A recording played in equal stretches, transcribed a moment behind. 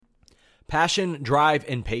Passion, drive,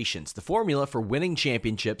 and patience. The formula for winning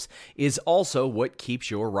championships is also what keeps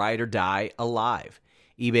your ride or die alive.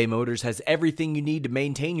 eBay Motors has everything you need to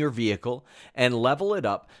maintain your vehicle and level it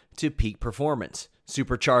up to peak performance.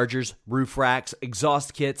 Superchargers, roof racks,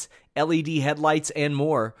 exhaust kits, LED headlights, and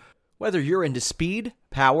more. Whether you're into speed,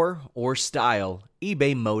 power, or style,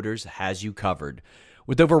 eBay Motors has you covered.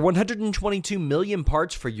 With over 122 million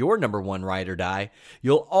parts for your number one ride or die,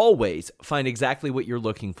 you'll always find exactly what you're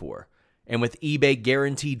looking for. And with eBay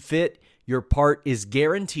Guaranteed Fit, your part is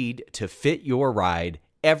guaranteed to fit your ride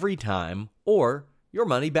every time or your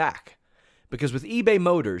money back. Because with eBay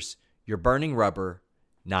Motors, you're burning rubber,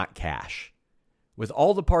 not cash. With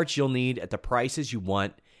all the parts you'll need at the prices you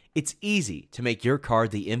want, it's easy to make your car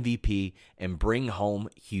the MVP and bring home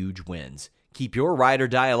huge wins. Keep your ride or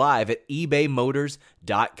die alive at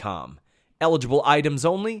ebaymotors.com. Eligible items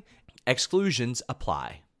only. Exclusions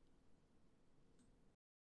apply.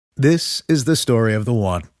 This is the story of the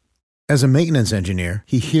one. As a maintenance engineer,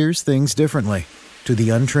 he hears things differently. To the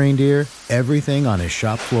untrained ear, everything on his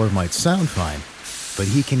shop floor might sound fine, but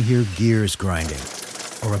he can hear gears grinding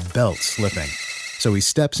or a belt slipping. So he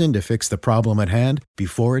steps in to fix the problem at hand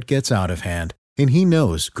before it gets out of hand. And he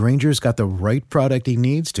knows Grainger's got the right product he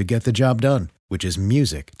needs to get the job done, which is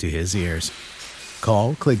music to his ears.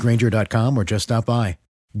 Call, click Grainger.com, or just stop by.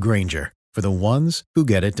 Grainger, for the ones who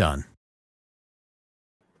get it done.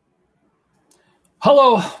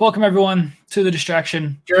 Hello, welcome everyone to The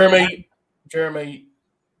Distraction. Jeremy,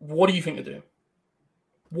 what do you think you're doing?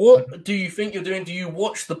 What do you think you're doing? Do you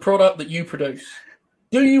watch the product that you produce?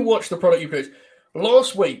 Do you watch the product you produce?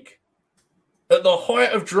 Last week, at the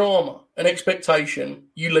height of drama and expectation,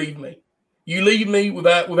 you leave me. You leave me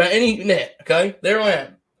without any net, okay? There I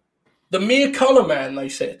am. The mere colour man, they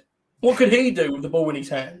said. What could he do with the ball in his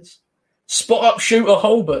hands? Spot up shooter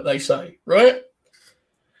Holbert, they say, right?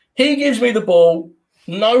 He gives me the ball,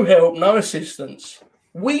 no help, no assistance.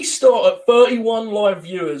 We start at 31 live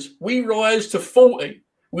viewers. We rise to 40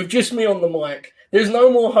 with just me on the mic. There's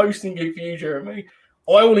no more hosting gig for you, Jeremy.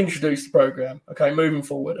 I will introduce the program, okay, moving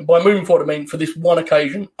forward. And by moving forward, I mean for this one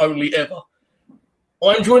occasion, only ever.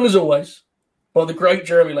 I'm joined, as always, by the great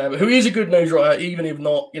Jeremy Lambert, who is a good news writer, even if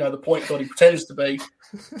not, the point guard he pretends to be.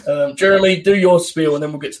 Jeremy, do your spiel, and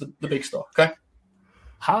then we'll get to the big stuff, okay?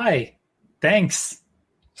 Hi, thanks.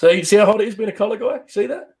 See how hard it is being a colour guy? See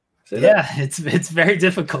that? Yeah, it's very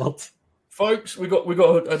difficult. Folks, we got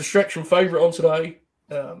a distraction favourite on today.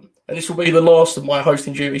 And this will be the last of my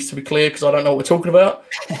hosting duties, to be clear, because I don't know what we're talking about.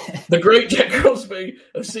 The great Jack Crosby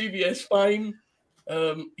of CBS fame.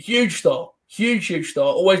 Huge star. Huge star.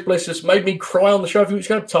 Always blessed us. Made me cry on the show a few weeks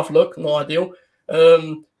ago. Tough look. Not ideal.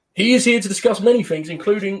 He is here to discuss many things,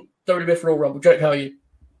 including WWF Royal Rumble. Jack, how are you?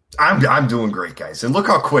 I'm doing great, guys. And look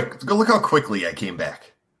how quickly I came back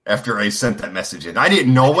after I sent that message in. I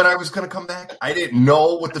didn't know when I was going to come back. I didn't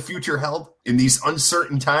know what the future held in these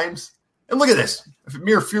uncertain times. And look at this. A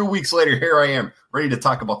mere few weeks later, here I am, ready to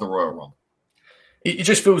talk about the Royal Rumble. It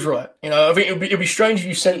just feels right. I think it'd be strange if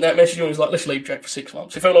you sent that message and it was like, let's leave Jack for 6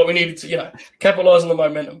 months. It felt like we needed to, capitalise on the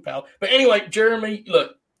momentum, pal. But anyway, Jeremy,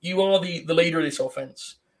 look, you are the leader of this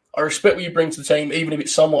offense. I respect what you bring to the team, even if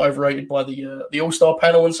it's somewhat overrated by the All-Star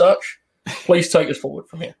panel and such. Please take us forward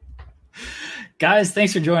from here. Guys,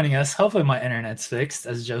 thanks for joining us. Hopefully my internet's fixed,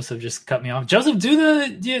 as Joseph just cut me off. Joseph,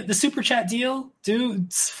 do the Super Chat deal. Do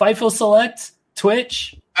Fightful Select,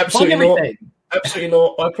 Twitch. Absolutely not. Absolutely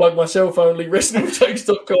not. I plug myself only.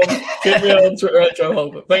 WrestlingTakes.com. Get me on Twitter at Joe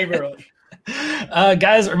Holbert. Thank you very much.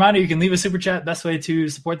 Guys, a reminder, you can leave a super chat. Best way to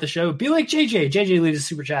support the show. Be like JJ. JJ leaves a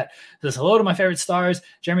super chat. Says, hello to my favorite stars.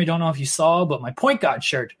 Jeremy, don't know if you saw, but my Point Guard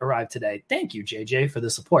shirt arrived today. Thank you, JJ, for the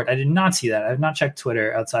support. I did not see that. I have not checked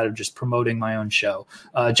Twitter outside of just promoting my own show.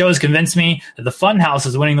 Joe has convinced me that the Funhouse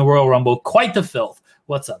is winning the Royal Rumble. Quite the filth.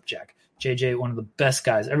 What's up, Jack? JJ, one of the best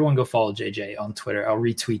guys. Everyone go follow JJ on Twitter. I'll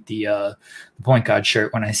retweet the Point Guard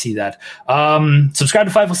shirt when I see that. Subscribe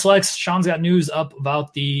to Fightful Selects. Sean's got news up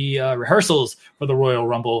about the rehearsals for the Royal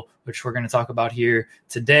Rumble, which we're going to talk about here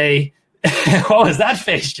today. What was that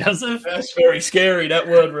face, Joseph? That's very scary. That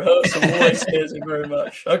word rehearsal always scares me very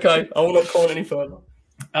much. Okay, I will not comment any further.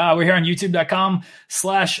 We're here on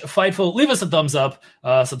youtube.com/Fightful. Leave us a thumbs up,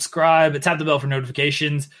 subscribe, tap the bell for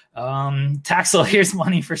notifications. Taxel, here's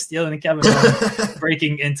money for stealing a Kevin Owens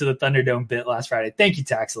breaking into the Thunderdome bit last Friday. Thank you,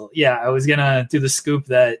 Taxel. Yeah, I was going to do the scoop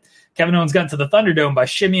that Kevin Owens got into the Thunderdome by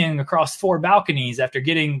shimmying across 4 balconies after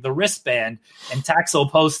getting the wristband, and Taxel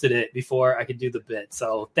posted it before I could do the bit.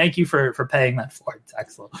 So thank you for paying that forward,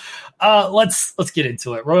 Taxel. Let's get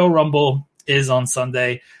into it. Royal Rumble is on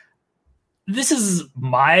Sunday. This is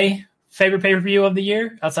my favorite pay-per-view of the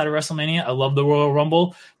year outside of WrestleMania. I love the Royal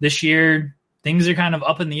Rumble. This year, things are kind of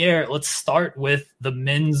up in the air. Let's start with the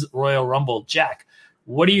men's Royal Rumble. Jack,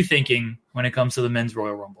 what are you thinking when it comes to the men's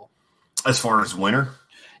Royal Rumble? As far as winner?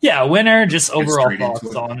 Yeah, winner, just overall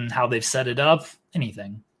thoughts on how they've set it up,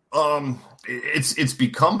 anything. It's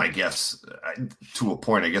become, I guess, to a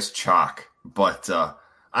point, I guess, chalk. But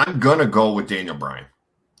I'm going to go with Daniel Bryan.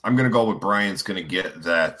 I'm going to go with Bryan's going to get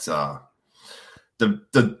that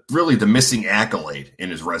the missing accolade in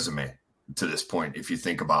his resume to this point, if you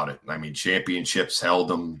think about it. I mean, championships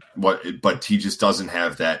held him, but he just doesn't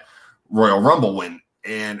have that Royal Rumble win.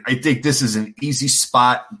 And I think this is an easy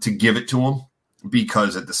spot to give it to him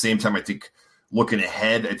because at the same time, I think looking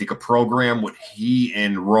ahead, I think a program with he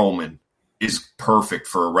and Roman is perfect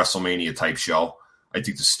for a WrestleMania type show. I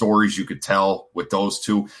think the stories you could tell with those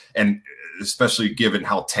two, and especially given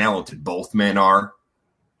how talented both men are,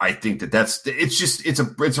 I think it's a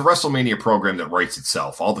WrestleMania program that writes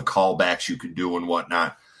itself. All the callbacks you could do and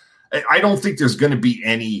whatnot. I don't think there's going to be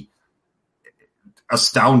any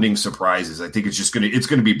astounding surprises. I think it's going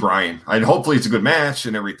to be Bryan. Hopefully it's a good match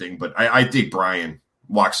and everything, but I think Bryan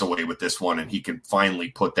walks away with this one and he can finally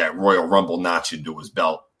put that Royal Rumble notch into his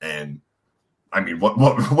belt. And I mean,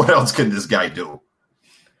 what else can this guy do?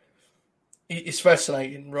 It's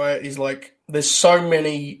fascinating, right? He's like, there's so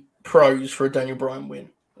many pros for a Daniel Bryan win,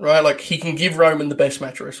 right? Like, he can give Roman the best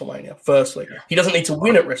match at WrestleMania, firstly. He doesn't need to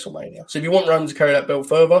win at WrestleMania. So if you want Roman to carry that belt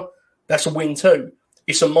further, that's a win too.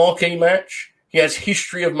 It's a marquee match. He has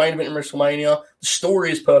history of main event in WrestleMania. The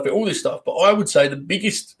story is perfect, all this stuff. But I would say the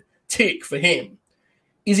biggest tick for him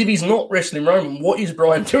is if he's not wrestling Roman, what is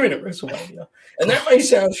Bryan doing at WrestleMania? And that may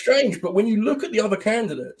sound strange, but when you look at the other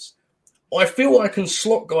candidates, I feel I can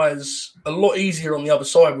slot guys a lot easier on the other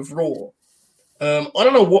side with Raw. I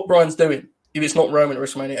don't know what Bryan's doing if it's not Roman at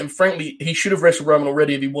WrestleMania. And frankly, he should have wrestled Roman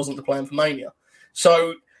already if he wasn't the plan for Mania.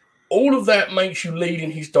 So all of that makes you lead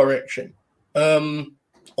in his direction.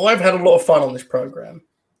 I've had a lot of fun on this program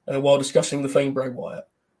while discussing the Fiend Bray Wyatt.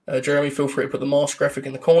 Jeremy, feel free to put the mask graphic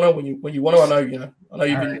in the corner when you want to. I know you've been.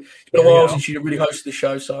 Right. It's been a while since you really hosted the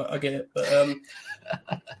show, so I get it. But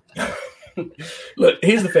look,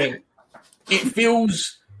 here's the thing. It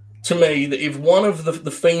feels to me that if one of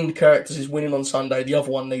the Fiend characters is winning on Sunday, the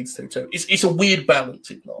other one needs to too. It's a weird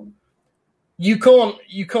balance, if not. You can't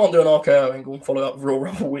do an RKO angle and follow up with Royal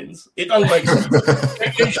Rumble wins. It doesn't make sense.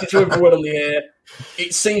 Mention to everyone on the air.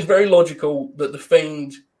 It seems very logical that the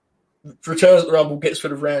Fiend returns at the Rumble, gets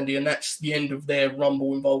rid of Randy, and that's the end of their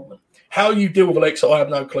Rumble involvement. How you deal with Alexa, I have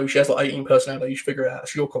no clue. She has like 18 personalities. You should figure it out.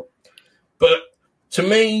 It's your call. But to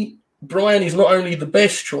me, Bryan is not only the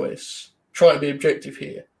best choice, trying to be objective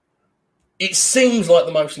here, it seems like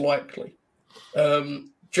the most likely.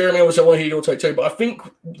 Jeremy, obviously I want to hear your take too, but I think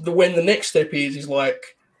when the next step is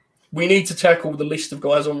like, we need to tackle the list of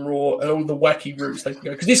guys on Raw and all the wacky routes they can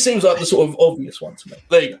go. Because this seems like the sort of obvious one to me.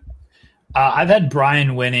 There you go. I've had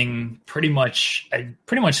Bryan winning pretty much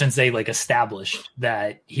since they like established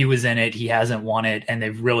that he was in it. He hasn't won it, and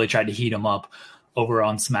they've really tried to heat him up over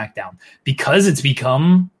on SmackDown. Because it's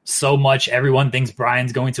become so much everyone thinks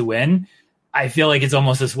Bryan's going to win, I feel like it's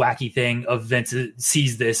almost this wacky thing of Vince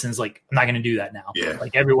sees this and is like, I'm not going to do that now. Yeah.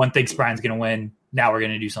 Like everyone thinks Bryan's going to win. Now we're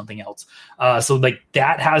going to do something else. So like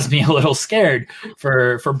that has me a little scared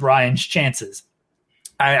for Bryan's chances.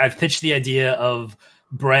 I've pitched the idea of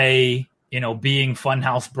Bray, being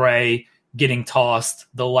Funhouse Bray, getting tossed,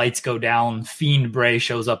 the lights go down, Fiend Bray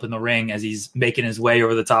shows up in the ring as he's making his way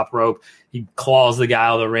over the top rope. He claws the guy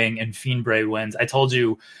out of the ring, and Fiend Bray wins. I told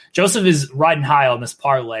you, Joseph is riding high on this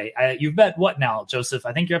parlay. You've bet what now, Joseph?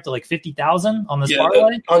 I think you're up to like 50,000 on this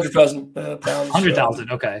parlay? 100,000 pounds.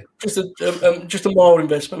 100,000, okay. Just a mild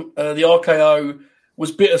investment. The RKO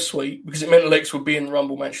was bittersweet because it meant Alex would be in the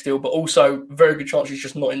Rumble match still, but also very good chance he's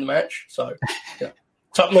just not in the match. So, yeah.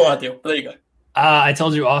 Not ideal, but there you go. I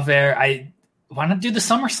told you off air, why not do the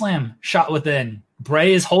SummerSlam shot within?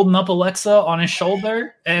 Bray is holding up Alexa on his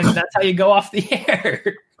shoulder, and that's how you go off the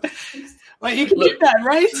air. Like, you can do that,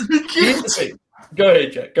 right? Go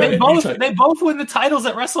ahead, Jack. They both win the titles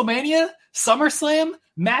at WrestleMania, SummerSlam,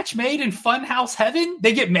 match made in Funhouse Heaven.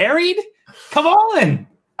 They get married? Come on.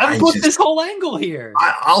 I've booked this whole angle here.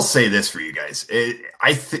 I'll say this for you guys.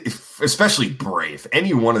 Especially Bray, if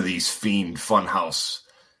any one of these Fiend Funhouse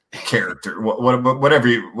character, whatever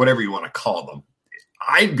you want to call them,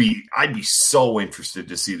 I'd be so interested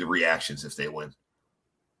to see the reactions if they win.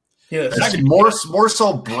 Yeah, more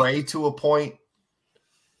so Bray to a point.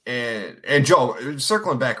 And Joe,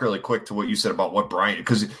 circling back really quick to what you said about what Bryan,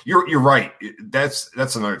 because you're right. That's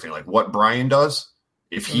another thing. Like what Bryan does,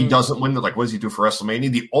 if he doesn't win, like what does he do for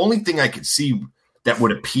WrestleMania? The only thing I could see that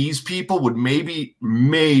would appease people would maybe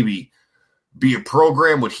be a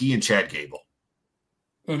program with he and Chad Gable.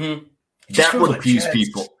 Mm-hmm. That would appease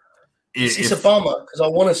people. It's a bummer because I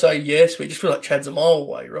want to say yes, but it just feels like Chad's a mile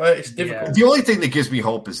away, right? It's difficult. Yeah. The only thing that gives me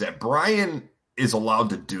hope is that Brian is allowed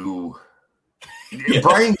to do. Yeah.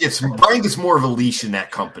 Brian gets more of a leash in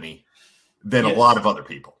that company than a lot of other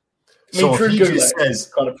people. So if he just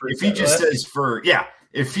says,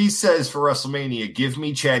 if he says for WrestleMania, give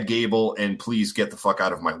me Chad Gable and please get the fuck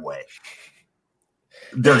out of my way,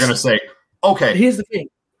 they're going to say, okay. Here's the thing.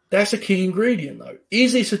 That's a key ingredient, though.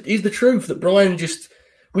 Is the truth that Brian just...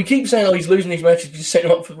 We keep saying, he's losing these matches, just setting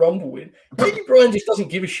him up for the Rumble win. Maybe Brian just doesn't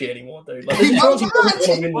give a shit anymore, dude. Like, there's a chance he doesn't want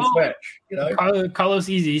to win this match, you know? Carlos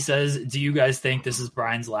Easy says, do you guys think this is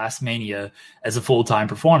Brian's last Mania as a full-time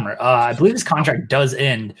performer? I believe his contract does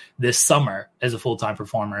end this summer as a full-time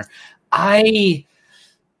performer. I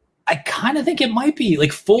kind of think it might be,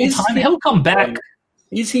 like, full-time. He'll come back.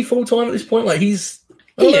 Is he full-time at this point? Like, he is.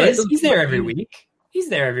 He's there every week. He's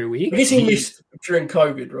there every week. I guess he missed during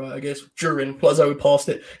COVID, right? I guess plus we passed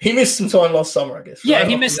it. He missed some time last summer, I guess. Yeah, right?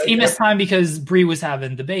 he missed time because Brie was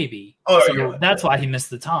having the baby. Oh, so yeah, that's why he missed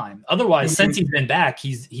the time. Otherwise, since he's been back,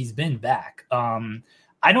 he's been back.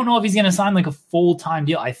 I don't know if he's going to sign like a full-time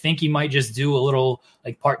deal. I think he might just do a little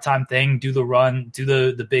like part-time thing, do the run, do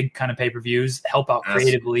the big kind of pay-per-views, help out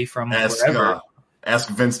creatively from wherever. Ask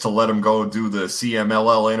Vince to let him go do the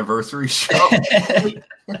CMLL anniversary show.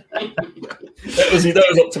 That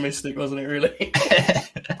was optimistic, wasn't it, really?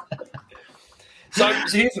 So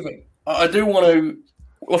here's the thing. I do want to...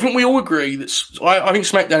 I think we all agree that... I think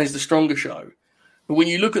SmackDown is the stronger show. But when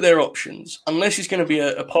you look at their options, unless it's going to be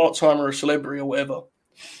a part-time or a celebrity or whatever,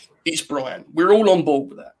 it's Brian. We're all on board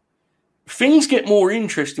with that. Things get more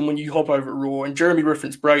interesting when you hop over at Raw, and Jeremy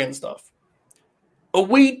referenced Bray and stuff. I don't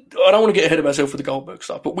want to get ahead of ourselves with the Goldberg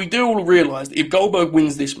stuff, but we do all realise that if Goldberg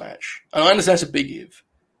wins this match, and I understand that's a big if,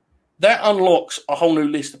 that unlocks a whole new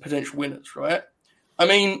list of potential winners, right? I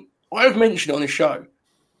mean, I've mentioned it on this show.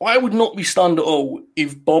 I would not be stunned at all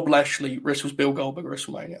if Bob Lashley wrestles Bill Goldberg at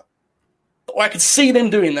WrestleMania. I could see them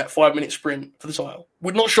doing that 5-minute sprint for the title.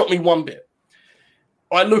 Would not shock me one bit.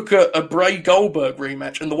 I look at a Bray Goldberg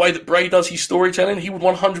rematch, and the way that Bray does his storytelling, he would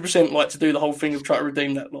 100% like to do the whole thing of trying to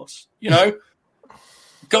redeem that loss, you know?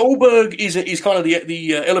 Goldberg is kind of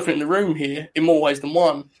the elephant in the room here in more ways than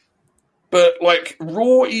one. But, like,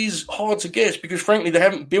 Raw is hard to guess because, frankly, they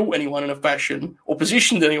haven't built anyone in a fashion or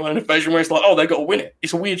positioned anyone in a fashion where it's like, they've got to win it.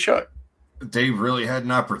 It's a weird show. They really had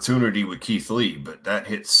an opportunity with Keith Lee, but that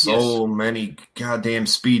hit so many goddamn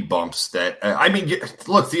speed bumps that, I mean,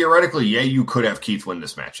 look, theoretically, you could have Keith win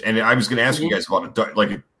this match. And I was going to ask you guys about it,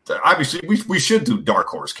 like, obviously, we should do dark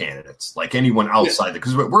horse candidates, like anyone outside,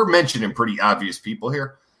 because we're mentioning pretty obvious people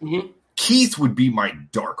here. Mm-hmm. Keith would be my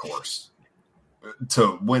dark horse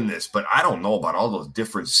to win this, but I don't know about all those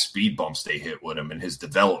different speed bumps they hit with him and his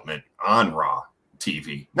development on Raw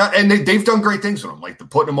TV. And they've done great things with him, like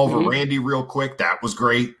putting him over Randy real quick. That was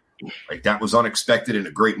great. Like, that was unexpected and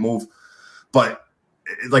a great move. But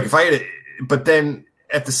like, but then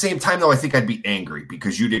at the same time, though, I think I'd be angry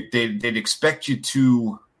because they'd expect you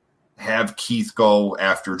to have Keith go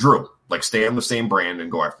after Drew, like stay on the same brand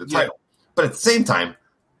and go after the title. But at the same time,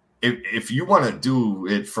 if you want to do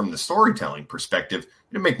it from the storytelling perspective,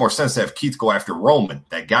 it'd make more sense to have Keith go after Roman,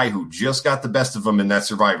 that guy who just got the best of him in that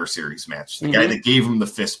Survivor Series match, the guy that gave him the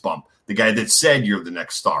fist bump, the guy that said you're the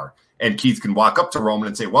next star. And Keith can walk up to Roman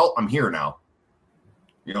and say, well, I'm here now.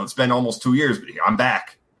 You know, it's been almost 2 years, but I'm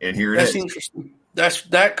back, and here it is. That's interesting.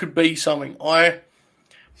 That could be something. The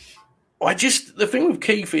thing with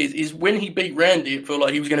Keith is when he beat Randy, it felt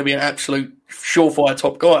like he was going to be an absolute surefire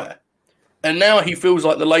top guy. And now he feels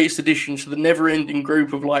like the latest addition to the never-ending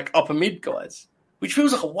group of, like, upper mid guys, which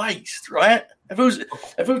feels like a waste, right? It feels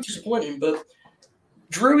disappointing, but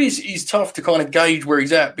Drew is tough to kind of gauge where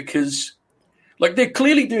he's at because, like, they're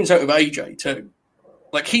clearly doing something with AJ, too.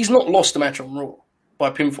 Like, he's not lost a match on Raw by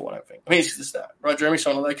pinfall, I don't think. I mean, it's the stat, right, Jeremy?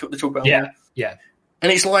 Something like they talk about Yeah.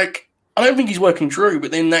 And it's like, I don't think he's working Drew, but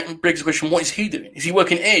then that begs the question, what is he doing? Is he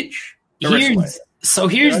working Edge?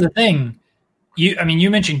 Here's the thing. You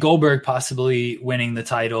mentioned Goldberg possibly winning the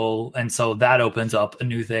title, and so that opens up a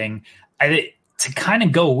new thing. To kind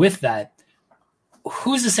of go with that,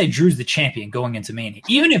 who's to say Drew's the champion going into Mania?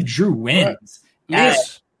 Even if Drew wins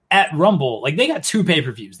at Rumble, like they got 2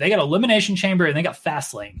 pay-per-views. They got Elimination Chamber and they got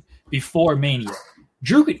Fastlane before Mania.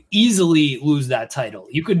 Drew could easily lose that title.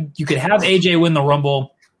 You could have AJ win the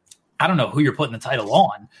Rumble. I don't know who you're putting the title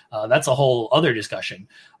on. That's a whole other discussion.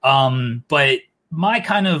 But my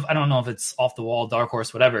kind of, I don't know if it's off the wall, dark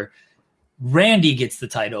horse, whatever. Randy gets the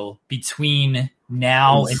title between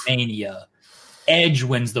now and Mania. Edge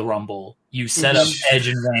wins the Rumble, you set up Edge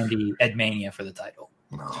and Randy at Mania for the title.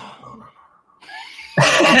 No.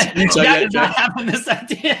 That did not happen this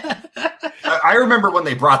idea. I remember when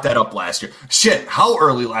they brought that up last year. Shit, how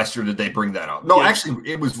early last year did they bring that up? No, actually,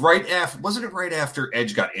 it was right after. Wasn't it right after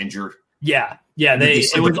Edge got injured? Yeah.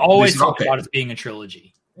 It was always talked about as being a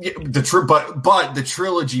trilogy. Yeah, but the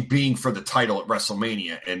trilogy being for the title at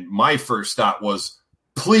WrestleMania, and my first thought was,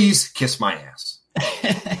 please kiss my ass.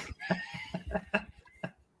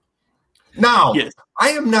 Now, yes.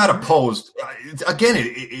 I am not opposed. Again,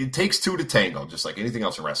 it takes two to tango, just like anything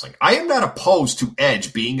else in wrestling. I am not opposed to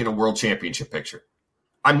Edge being in a world championship picture.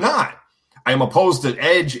 I'm not. I am opposed to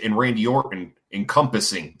Edge and Randy Orton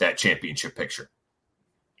encompassing that championship picture.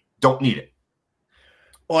 Don't need it.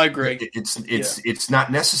 Well, I agree. It's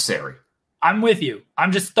not necessary. I'm with you.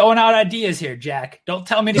 I'm just throwing out ideas here, Jack. Don't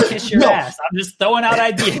tell me to kiss your ass. I'm just throwing out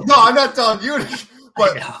ideas. No, I'm not telling you.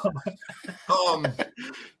 But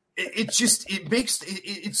it's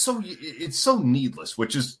so needless,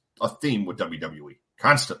 which is a theme with WWE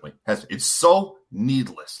constantly. It's so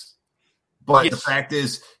needless. But the fact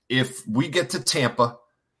is, if we get to Tampa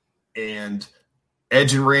and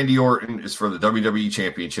Edge and Randy Orton is for the WWE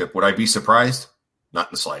Championship, would I be surprised? Not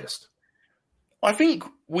in the slightest. I think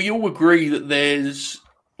we all agree that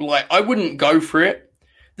I wouldn't go for it.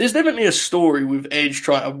 There's definitely a story with Edge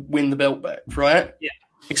trying to win the belt back, right? Yeah.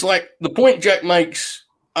 It's like the point Jack makes,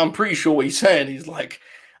 I'm pretty sure what he's saying is like,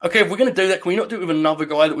 okay, if we're going to do that, can we not do it with another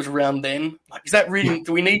guy that was around then? Like, is that really,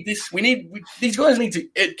 do we need this? These guys need to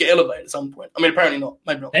get elevated at some point. I mean, apparently not.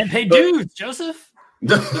 Maybe not. And pay dues, Joseph.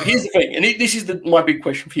 Here's the thing, and this is my big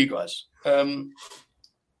question for you guys.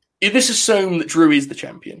 If this assume that Drew is the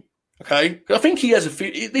champion, okay? I think he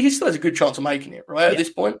still has a good chance of making it, right, at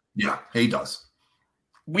this point? Yeah, he does.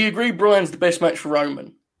 We agree Bryan's the best match for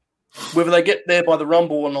Roman. Whether they get there by the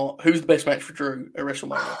Rumble or not, who's the best match for Drew at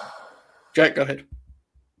WrestleMania? Jack, go ahead.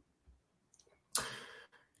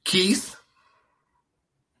 Keith.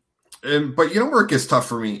 But you know where it gets tough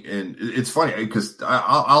for me? And it's funny because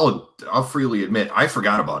I'll freely admit I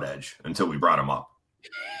forgot about Edge until we brought him up.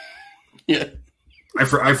 Yeah. I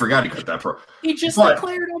forgot he cut that pro. He just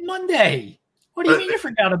declared on Monday. What do you mean you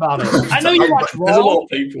forgot about it? I know you watch Raw. There's a lot of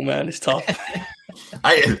people, man. It's tough.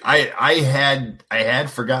 I had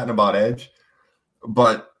forgotten about Edge,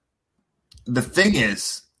 but the thing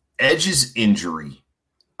is, Edge's injury,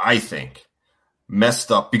 I think,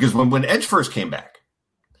 messed up because when Edge first came back,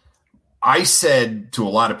 I said to a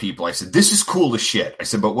lot of people, I said, this is cool as shit. I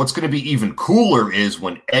said, but what's going to be even cooler is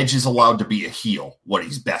when Edge is allowed to be a heel, what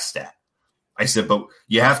he's best at. I said, but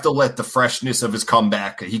you have to let the freshness of his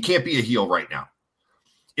comeback. He can't be a heel right now.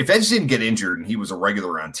 If Edge didn't get injured and he was a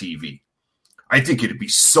regular on TV, I think it'd be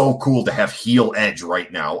so cool to have heel Edge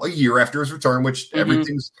right now, a year after his return, which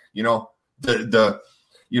everything's, the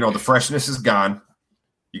freshness is gone.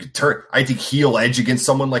 You could turn, I think, heel Edge against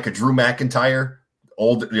someone like a Drew McIntyre,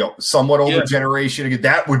 somewhat older generation.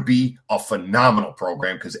 That would be a phenomenal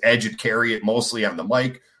program because Edge would carry it mostly on the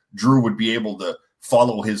mic. Drew would be able to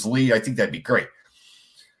follow his lead. I think that'd be great.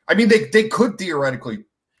 I mean, they could theoretically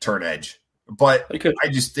turn Edge, but I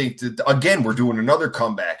just think that, again, we're doing another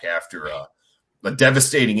comeback after a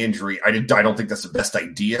devastating injury. I don't think that's the best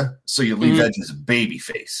idea. So you leave Edge as a baby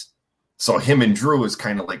face. So him and Drew is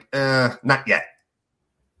kind of like, not yet.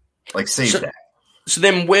 Like, save that. So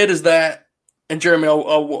then where does that, and Jeremy, I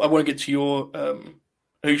want to get to your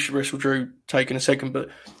who should wrestle Drew take in a second, but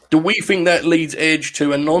do we think that leads Edge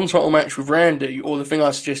to a non-title match with Randy or the thing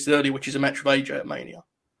I suggested earlier, which is a match with AJ at Mania?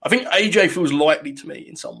 I think AJ feels likely to me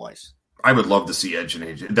in some ways. I would love to see Edge and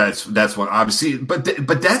AJ. That's what obviously, but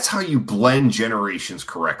that's how you blend generations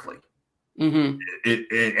correctly. Mm-hmm.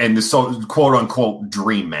 And the so quote unquote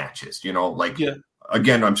dream matches,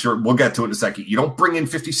 Again, I'm sure we'll get to it in a second. You don't bring in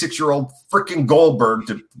 56-year-old freaking Goldberg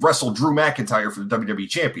to wrestle Drew McIntyre for the WWE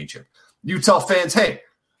Championship. You tell fans, hey,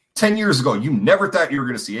 10 years ago, you never thought you were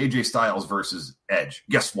going to see AJ Styles versus Edge.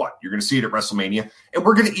 Guess what? You're going to see it at WrestleMania, and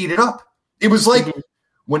we're going to eat it up. It was like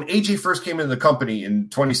when AJ first came into the company in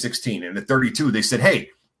 2016, and at 32, they said, hey,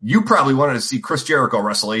 you probably wanted to see Chris Jericho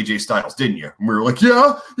wrestle AJ Styles, didn't you? And we were like,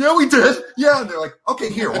 yeah, we did. Yeah, and they're like, okay,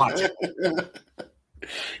 here, watch it.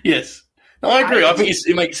 Yes. No, I agree. I think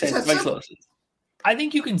it makes sense. It makes a lot of sense. I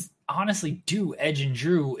think you can honestly do Edge and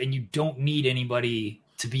Drew, and you don't need anybody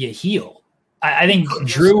to be a heel. I think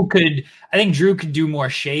Drew could do more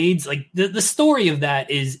shades. Like the story of that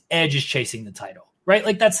is Edge is chasing the title, right?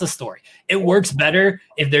 Like that's the story. It works better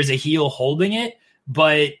if there's a heel holding it.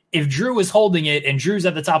 But if Drew is holding it and Drew's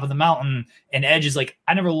at the top of the mountain and Edge is like,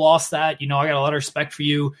 I never lost that. I got a lot of respect for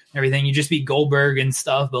you and everything. You just beat Goldberg and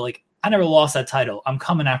stuff. But like, I never lost that title. I'm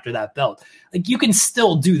coming after that belt. Like, you can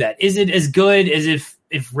still do that. Is it as good as if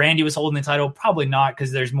Randy was holding the title? Probably not,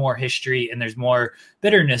 because there's more history and there's more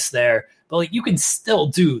bitterness there. But like, you can still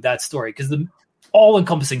do that story, because the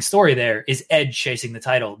all-encompassing story there is Edge chasing the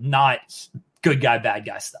title, not good guy, bad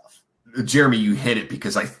guy stuff. Jeremy, you hit it,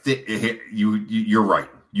 because you're right.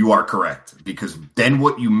 You are correct, because then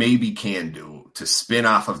what you maybe can do to spin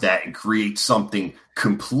off of that and create something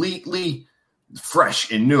completely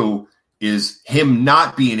fresh and new is him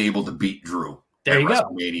not being able to beat Drew at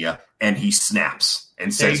WrestleMania, and he snaps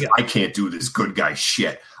and says, I can't do this good guy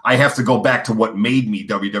shit. I have to go back to what made me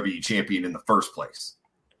WWE champion in the first place.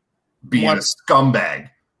 Being a scumbag.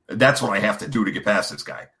 That's what I have to do to get past this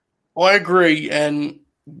guy. I agree, and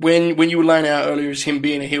when you were laying out earlier as him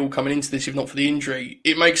being a heel coming into this, if not for the injury,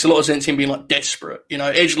 it makes a lot of sense him being like desperate. You know,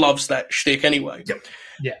 Edge loves that shtick anyway. Yep.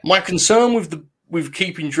 Yeah. My concern with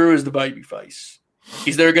keeping Drew as the babyface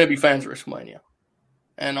is there are going to be fans at WrestleMania,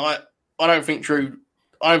 and I don't think Drew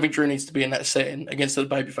needs to be in that setting against the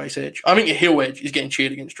babyface Edge. I think a heel Edge is getting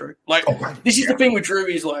cheered against Drew. Like, this is the thing with Drew.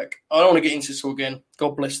 Is like, I don't want to get into this all again.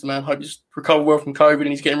 God bless the man. Hope he's recovered well from COVID and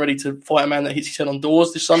he's getting ready to fight a man that hits his head on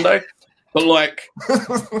doors this Sunday. But like,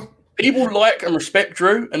 people like and respect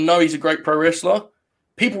Drew and know he's a great pro wrestler.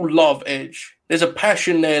 People love Edge. There's a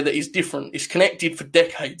passion there that is different. It's connected for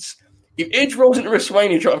decades. If Edge rolls into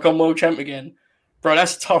WrestleMania trying to become world champ again, bro,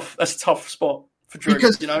 that's tough. That's a tough spot for Drew.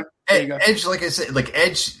 Because, you know, Edge, like I said, like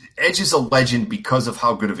Edge is a legend because of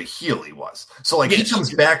how good of a heel he was. So like, he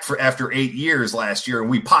comes back after 8 years last year, and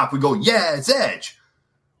we go, yeah, it's Edge.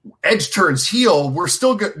 Edge turns heel, we're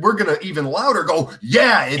gonna even louder go,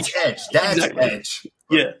 yeah, it's Edge. That's Edge.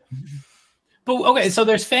 Yeah. But okay, so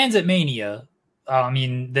there's fans at Mania. I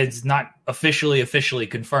mean, that's not officially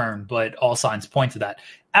confirmed, but all signs point to that.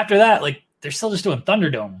 After that, like, they're still just doing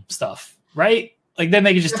Thunderdome stuff, right? Like, then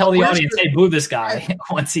they can just tell the audience, hey, boo this guy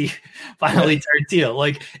once he finally turns heel.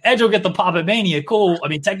 Like, Edge will get the pop at Mania. Cool. I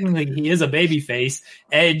mean, technically, he is a babyface.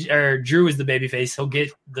 Drew is the babyface. He'll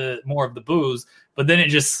get the more of the boos, but then it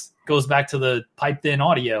just goes back to the piped-in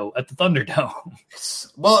audio at the Thunderdome.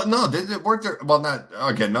 Well, no, weren't there? Well, not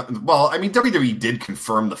again. I mean, WWE did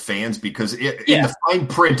confirm the fans, because in the fine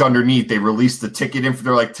print underneath, they released the ticket info.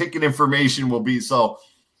 They're like, ticket information will be so.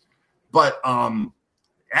 But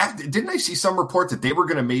didn't I see some report that they were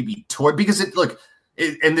going to maybe toy, because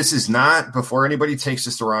and this is not, before anybody takes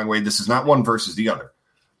this the wrong way, this is not one versus the other,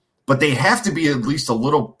 but they have to be at least a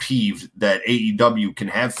little peeved that AEW can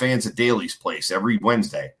have fans at Daly's place every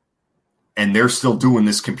Wednesday, and they're still doing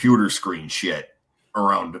this computer screen shit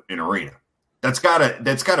around an arena. That's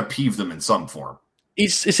gotta peeve them in some form.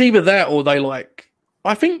 It's either that, or they like.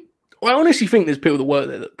 I honestly think there's people that work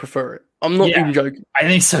there that prefer it. I'm not even joking. I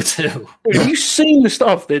think so too. Have you seen the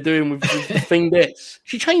stuff they're doing with the thing Deaths?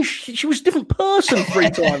 She changed. She was a different person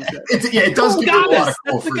 3 times. It does give you a lot of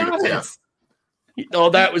cool freedom. Yeah.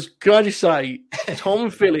 Oh, that was. Can I just say,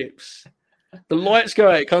 Tom Phillips? The lights go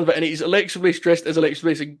out, it comes back, and it's Alexa Bliss dressed as Alexa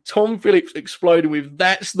Bliss. And Tom Phillips exploding with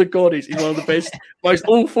 "That's the Goddess" is one of the best, most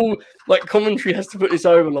awful. Like, commentary has to put this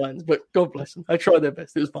over lines, but God bless them. They tried their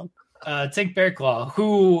best. It was fun. Tank Bearclaw,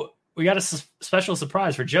 who. We got a special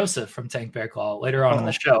surprise for Joseph from Tank Bearclaw later on in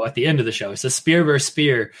the show, at the end of the show. It's a spear versus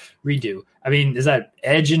spear redo. I mean, is that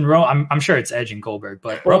Edge and Roman? I'm sure it's Edge and Goldberg,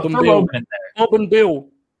 but Roman in there. Bob and Bill.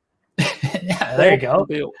 Yeah, there you go.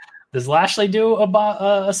 Bill. Does Lashley do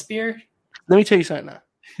a spear? Let me tell you something now.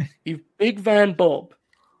 If Big Van Bob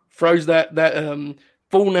throws that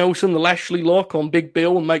full Nelson, the Lashley lock on Big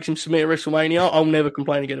Bill, and makes him submit at WrestleMania, I'll never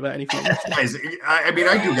complain again about anything. Guys, I mean,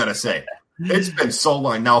 I do gotta say, it's been so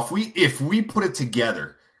long. Now, if we put it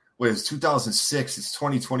together, it's 2006, it's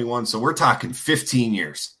 2021, so we're talking 15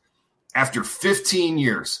 years. After 15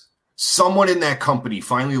 years, someone in that company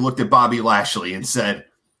finally looked at Bobby Lashley and said,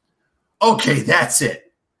 okay, that's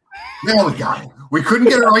it. Now we got it. We couldn't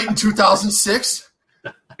get it right in 2006.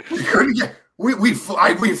 We couldn't get. We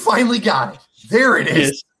finally got it. There it is.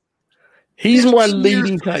 Yes. He's my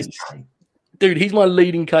leading case, dude. He's my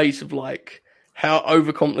leading case of like how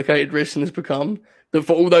overcomplicated wrestling has become. That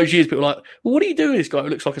for all those years, people are like, well, what do you do with this guy who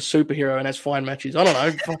looks like a superhero and has fine matches? I don't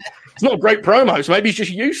know. It's not a great promo, so maybe he's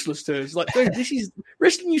just useless to us. It's like, dude, this is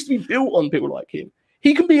wrestling used to be built on people like him.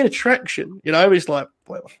 He can be an attraction, you know. It's like,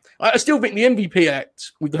 well, I still think the MVP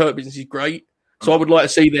act with the Hurt Business is great. So I would like to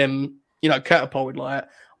see them, you know, catapulted like that.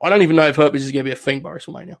 I don't even know if Hurt Business is going to be a thing by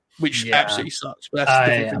WrestleMania, which absolutely sucks. But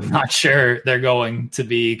that's I'm not sure they're going to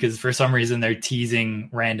be, because for some reason they're teasing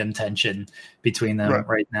random tension between them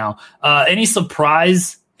right now. Any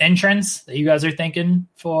surprise entrance that you guys are thinking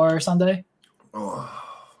for Sunday? Oh,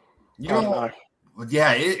 you know,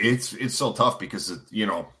 yeah, it's so tough because you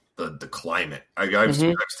know the climate. I was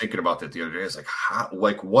thinking about that the other day. It's like, how,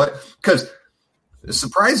 like what? Because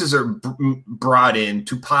surprises are brought in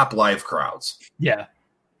to pop live crowds. Yeah.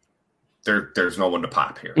 There's no one to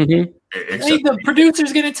pop here. Hey, the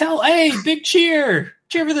producer's going to tell, hey, big cheer.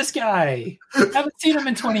 Cheer for this guy. Haven't seen him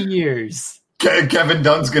in 20 years. Kevin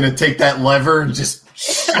Dunn's going to take that lever and just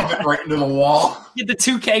shove it right into the wall. Get the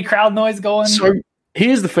 2K crowd noise going. So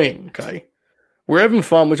here's the thing, okay? We're having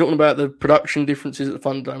fun. We're talking about the production differences at the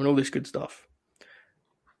Thunderdome and all this good stuff.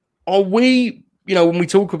 Are we, when we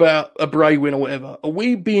talk about a Bray win or whatever, are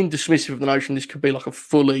we being dismissive of the notion this could be like a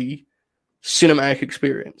fully cinematic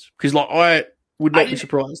experience? Because I would not be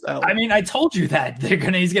surprised. I mean, I told you that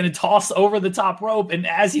he's gonna toss over the top rope, and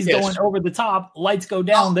as he's going over the top, lights go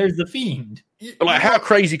down. There's the Fiend. But how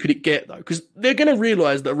crazy could it get though? Because they're gonna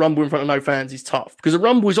realize that a Rumble in front of no fans is tough. Because a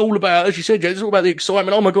Rumble is all about, as you said, Jay, it's all about the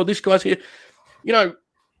excitement. Oh my god, this guy's here.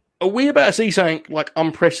 Are we about to see something like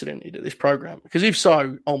unprecedented at this program? Because if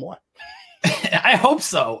so, oh my. I hope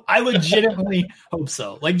so. I legitimately hope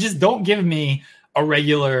so. Like, just don't give me a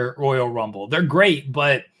regular Royal Rumble. They're great,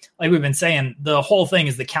 but like we've been saying, the whole thing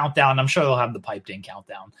is the countdown. I'm sure they'll have the piped in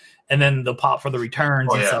countdown and then the pop for the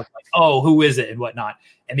returns and stuff like, oh, who is it and whatnot.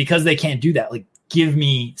 And because they can't do that, like, give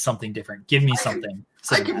me something different. Give me something.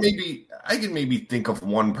 I can maybe think of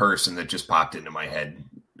one person that just popped into my head.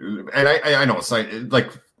 And I know it's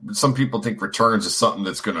like some people think returns is something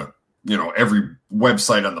that's going to, every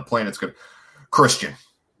website on the planet's going to. Christian.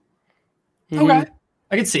 Okay.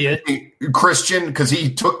 I can see it. Christian, because he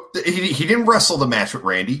didn't wrestle the match with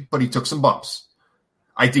Randy, but he took some bumps.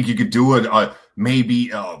 I think you could do maybe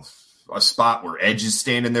a spot where Edge is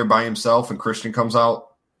standing there by himself and Christian comes out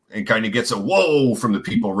and kind of gets a whoa from the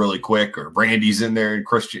people really quick, or Randy's in there and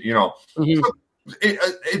Christian, So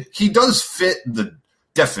he does fit the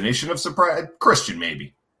definition of surprise. Christian,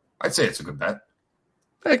 maybe. I'd say it's a good bet.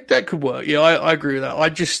 That could work. Yeah, I agree with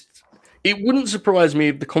that. It wouldn't surprise me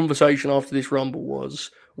if the conversation after this Rumble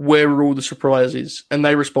was, where are all the surprises? And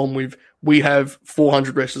they respond with, we have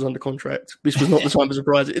 400 wrestlers under contract. This was not the time to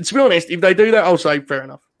surprise it. And to be honest, if they do that, I'll say fair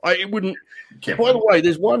enough. It wouldn't. By the way,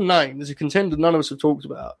 there's one name, there's a contender none of us have talked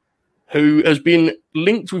about, who has been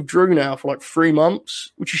linked with Drew now for like 3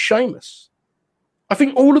 months, which is Sheamus. I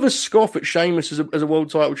think all of us scoff at Sheamus as a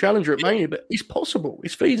world title challenger at Mania, but it's possible.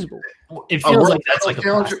 It's feasible. It feels like that's like a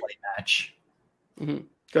flashlight match. Mm-hmm.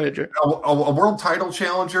 Go ahead, Jay. A world title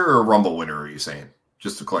challenger or a Rumble winner, are you saying?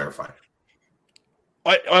 Just to clarify.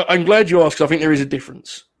 I'm glad you asked, because I think there is a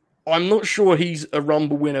difference. I'm not sure he's a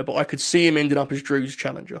Rumble winner, but I could see him ending up as Drew's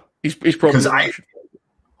challenger. He's probably...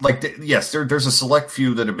 There's a select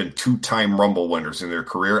few that have been 2-time Rumble winners in their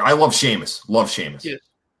career. I love Sheamus. Yes.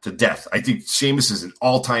 To death. I think Sheamus is an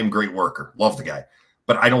all-time great worker. Love the guy.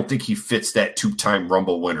 But I don't think he fits that 2-time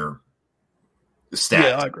Rumble winner stat.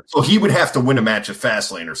 Yeah, I agree. So he would have to win a match at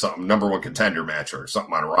Fastlane or something, number one contender match or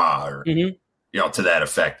something on Raw or to that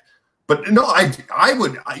effect. But no, I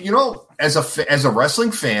would, as a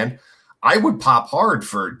wrestling fan, I would pop hard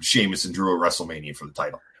for Sheamus and Drew at WrestleMania for the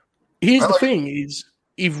title. Here's the thing is,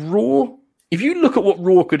 if you look at what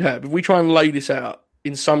Raw could have, if we try and lay this out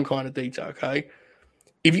in some kind of detail, okay?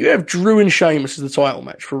 If you have Drew and Sheamus as the title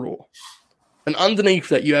match for Raw, and underneath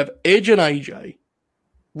that you have Edge and AJ,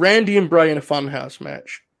 Randy and Bray in a Funhouse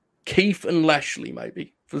match, Keith and Lashley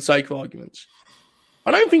maybe, for the sake of arguments.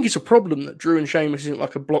 I don't think it's a problem that Drew and Sheamus isn't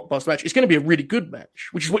like a blockbuster match. It's going to be a really good match,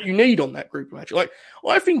 which is what you need on that group match. Like,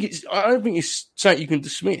 I don't think it's something you can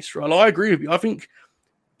dismiss, right? I agree with you. I think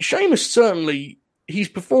Sheamus certainly, his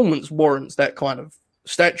performance warrants that kind of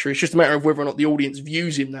stature. It's just a matter of whether or not the audience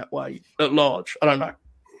views him that way at large. I don't know.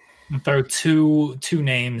 I'll throw two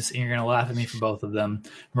names, and you're going to laugh at me for both of them.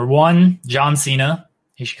 Number one, John Cena.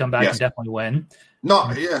 He should come back and definitely win.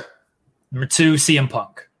 No, yeah. Number two, CM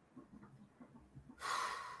Punk.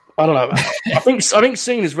 I don't know. I think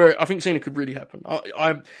Cena could really happen.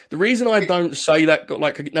 The reason I don't say that, got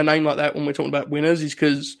like a name like that when we're talking about winners, is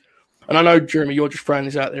because, and I know Jeremy, you're just throwing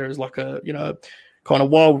this out there as like a kind of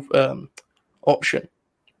wild option,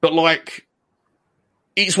 but like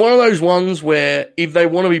it's one of those ones where if they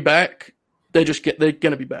want to be back, they're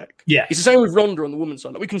going to be back. Yeah, it's the same with Ronda on the women's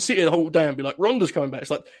side. Like, we can sit here the whole day and be like, Ronda's coming back.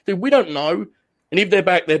 It's like, dude, we don't know. And if they're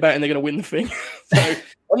back, and they're going to win the thing. So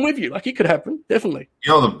I'm with you. Like, it could happen, definitely.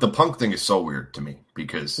 The Punk thing is so weird to me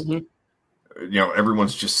because,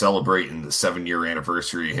 everyone's just celebrating the 7-year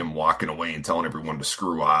anniversary of him walking away and telling everyone to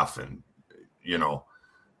screw off. And,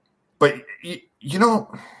 but,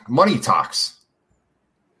 money talks.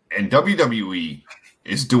 And WWE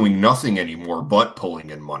is doing nothing anymore but pulling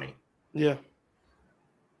in money. Yeah.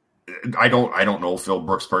 I don't know Phil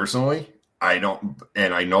Brooks personally. I don't,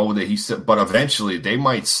 and I know that he said, but eventually they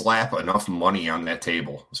might slap enough money on that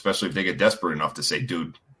table, especially if they get desperate enough to say,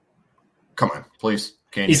 dude, come on, please.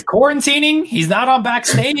 He's quarantining. He's not on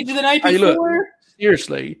backstage the night before. Hey, look,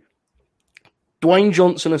 seriously, Dwayne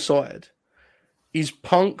Johnson aside, is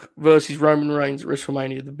Punk versus Roman Reigns at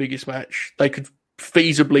WrestleMania the biggest match they could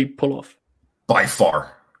feasibly pull off? By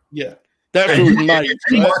far. Yeah. That's what was made. I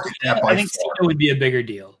think Cena would be a bigger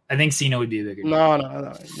deal. No.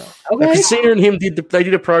 Okay. Because Cena and him did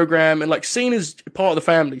a program, and like Cena's part of the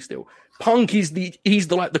family still. Punk is he's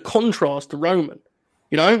the contrast to Roman.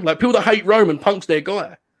 You know, like people that hate Roman, Punk's their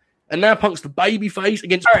guy. And now Punk's the babyface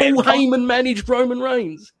against Paul Heyman managed Roman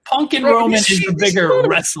Reigns. Punk and Roman is the bigger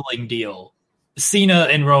wrestling deal. Cena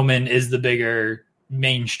and Roman is the bigger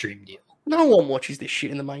mainstream deal. No one watches this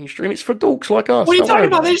shit in the mainstream. It's for dorks like us. What are you talking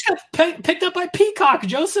about? They just got picked up by Peacock,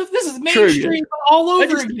 Joseph. This is mainstream all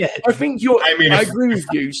over again. I think I agree with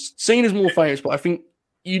you. Cena's more famous, but I think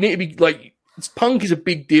you need to be like Punk is a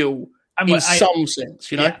big deal in some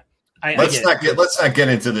sense, you know. Yeah. Let's not get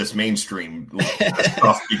into this mainstream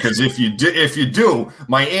stuff because if you do,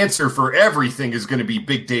 my answer for everything is going to be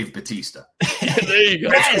Big Dave Batista. There you go.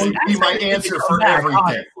 That's going to be my answer for everything.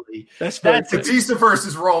 Honestly. That's Batista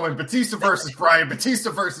versus Roman, Batista versus Bryan,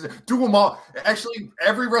 Batista versus do them all. Actually,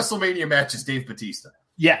 every WrestleMania match is Dave Batista.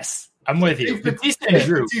 Yes, I'm with you. Batista and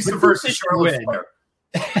Drew. Batista versus Charlotte Flair.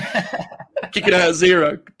 Kick it out at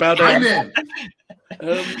 0. Bow down. I'm in.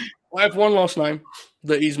 I have one last name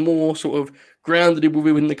that is more sort of grounded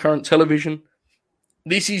within the current television.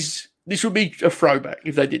 This would be a throwback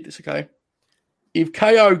if they did this, okay? If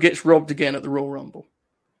KO gets robbed again at the Royal Rumble,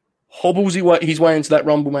 hobbles his way into that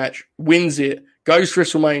Rumble match, wins it, goes to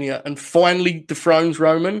WrestleMania, and finally dethrones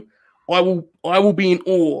Roman, I will be in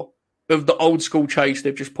awe of the old school chase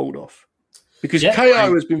they've just pulled off. Because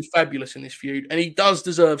KO has been fabulous in this feud, and he does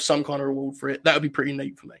deserve some kind of reward for it. That would be pretty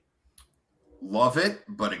neat for me. Love it,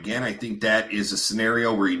 but again, I think that is a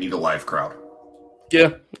scenario where you need a live crowd.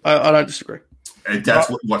 Yeah, I don't disagree. And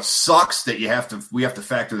that's what sucks that we have to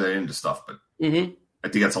factor that into stuff, but I think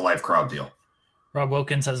that's a live crowd deal. Rob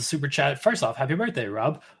Wilkins has a super chat. First off, happy birthday,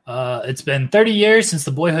 Rob. It's been 30 years since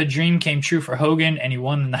the boyhood dream came true for Hogan, and he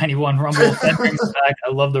won the 91 Rumble. That brings us back.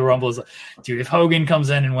 I love the Rumbles. Dude, if Hogan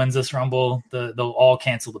comes in and wins this Rumble, they'll all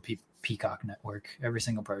cancel the Peacock Network, every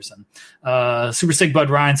single person. Super Sick Bud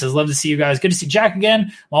Ryan says, love to see you guys. Good to see Jack again.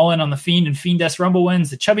 I'm all in on the Fiend and Fiendess Rumble wins.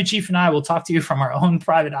 The Chubby Chief and I will talk to you from our own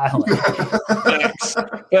private island. How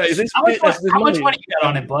much money you got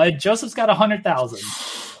on it, Bud? Joseph's got 100,000.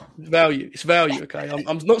 It's value, okay?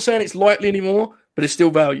 I'm not saying it's lightly anymore, but it's still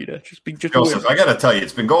value there. Just Joseph, I got to tell you,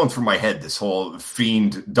 it's been going through my head, this whole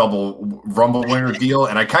Fiend double Rumble winner deal,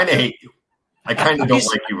 and I kind of hate you. I kind of don't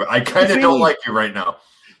like you. I kind of don't like you right now.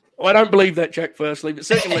 I don't believe that, Jack, firstly. But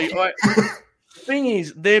secondly, the thing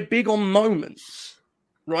is, they're big on moments,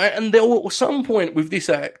 right? And they'll, at some point with this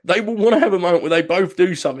act, they will want to have a moment where they both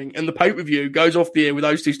do something and the pay-per-view goes off the air with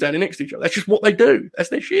those two standing next to each other. That's just what they do. That's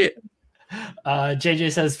their shit.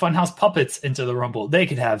 JJ says, Funhouse puppets into the Rumble. They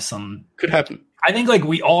could have some. Could happen. I think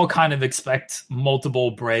we all kind of expect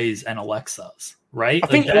multiple Brays and Alexas, right? I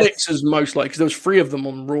think Alexa's most likely because there was 3 of them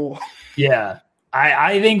on Raw. Yeah.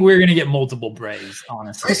 I think we're going to get multiple Brays,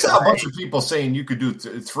 honestly. I saw a bunch of people saying you could do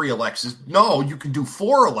 3 Alexas. No, you can do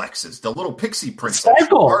 4 Alexas. The little pixie princess.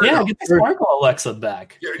 Sparkle. Yeah, get the Sparkle Alexa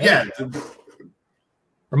back. Yeah.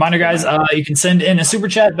 Reminder, guys, you can send in a super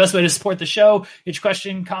chat. Best way to support the show. Get your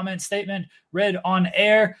question, comment, statement read on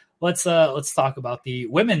air. Let's talk about the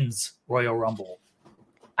Women's Royal Rumble.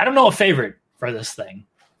 I don't know a favorite for this thing.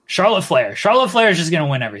 Charlotte Flair. Charlotte Flair is just going to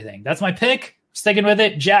win everything. That's my pick. Sticking with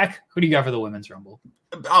it. Jack, who do you got for the Women's Rumble?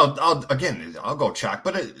 I'll go Chuck,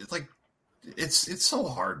 but it's so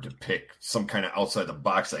hard to pick some kind of outside the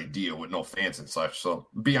box idea with no fans and such. So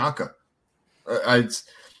Bianca,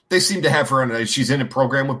 they seem to have her on. She's in a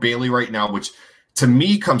program with Bayley right now, which to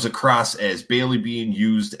me comes across as Bayley being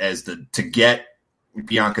used as to get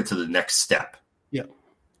Bianca to the next step. Yeah,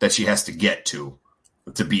 that she has to get to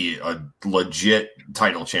be a legit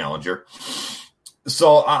title challenger.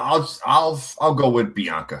 So I'll go with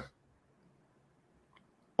Bianca.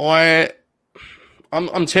 I'm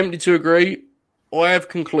tempted to agree. I have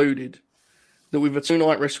concluded that with a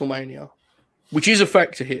 2-night WrestleMania, which is a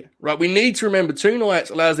factor here, right? We need to remember 2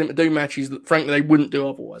 nights allows them to do matches that, frankly, they wouldn't do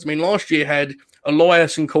otherwise. I mean, last year had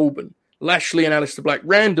Elias and Corbin, Lashley and Aleister Black,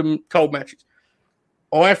 random cold matches.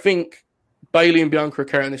 I think Bayley and Bianca are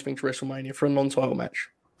carrying this thing to WrestleMania for a non-title match.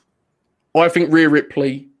 I think Rhea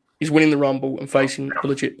Ripley is winning the Rumble and facing the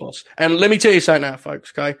legit boss. And let me tell you something now,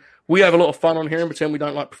 folks, okay? We have a lot of fun on here and pretend we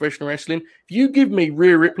don't like professional wrestling. If you give me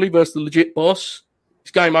Rhea Ripley versus the legit boss,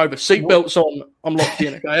 It's game over. Seatbelts on. I'm locked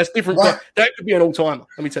in. Okay, that's different. What? That could be an all-timer.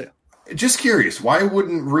 Let me tell you. Just curious, why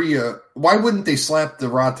wouldn't they slap the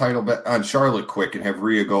Raw title on Charlotte quick and have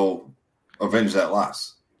Rhea go avenge that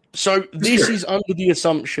loss? So this is under the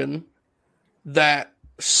assumption that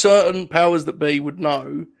certain powers that be would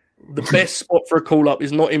know the best spot for a call-up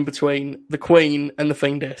is not in between the Queen and the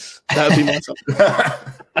Fiendess. That would be my assumption.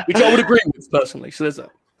 Which I would agree with, personally. So there's that.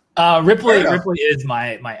 Ripley is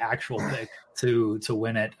my actual pick to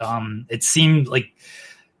win it. It seemed like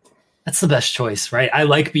that's the best choice, right? I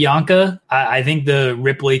like Bianca. I think the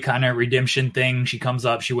Ripley kind of redemption thing, she comes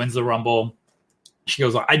up, she wins the Rumble, she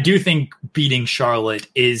goes on. I do think beating Charlotte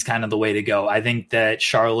is kind of the way to go. I think that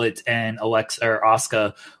Charlotte and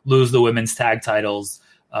Asuka lose the women's tag titles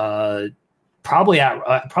probably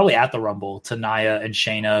at the Rumble to Nia and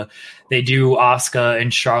Shayna. They do Asuka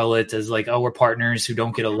and Charlotte as like, oh, we're partners who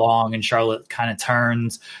don't get along, and Charlotte kind of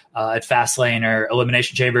turns at Fastlane or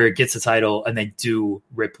Elimination Chamber, gets the title, and they do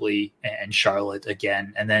Ripley and Charlotte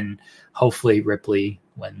again, and then hopefully Ripley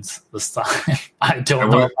wins this time. I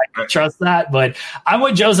don't know if I can trust that, but I'm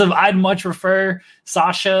with Joseph. I'd much prefer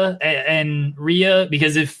Sasha and Rhea,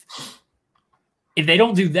 because if they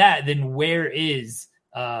don't do that, then where is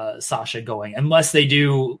Sasha going? Unless they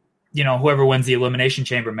do, whoever wins the Elimination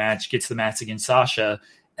Chamber match gets the match against Sasha,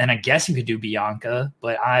 and I guess you could do Bianca,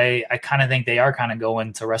 but I kind of think they are kind of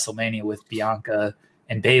going to WrestleMania with Bianca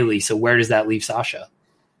and Bayley. So where does that leave Sasha?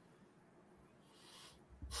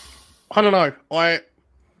 I don't know.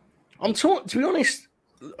 To be honest,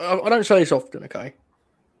 I don't say this often, okay?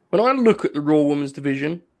 When I look at the Raw Women's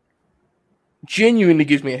division, genuinely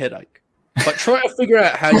gives me a headache. Like, trying to figure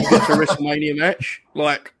out how you get to a WrestleMania match,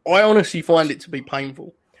 like, I honestly find it to be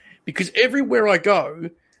painful. Because everywhere I go,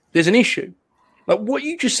 there's an issue. Like, what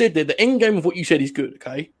you just said there, the end game of what you said is good,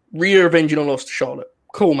 okay? Rhea avenging a loss to Charlotte.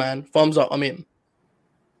 Cool, man. Thumbs up, I'm in.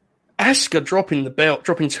 Asuka dropping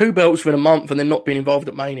dropping 2 belts within a month and then not being involved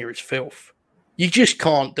at Mania is filth. You just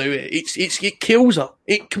can't do it. It kills her.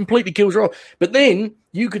 It completely kills her off. But then,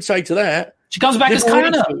 you could say to that... She comes back as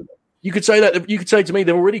Kana. You could say that. You could say to me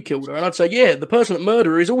they've already killed her, and I'd say, yeah, the person that murdered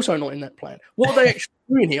her is also not in that plan. What are they actually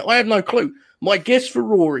doing here? I have no clue. My guess for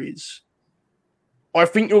Raw is, I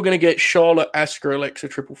think you're going to get Charlotte, Asuka, Alexa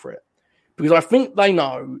triple threat, because I think they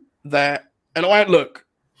know that. And look,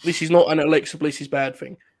 this is not an Alexa Bliss's bad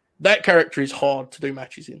thing. That character is hard to do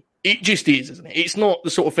matches in. It just is, isn't it? It's not the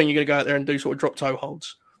sort of thing you're going to go out there and do sort of drop toe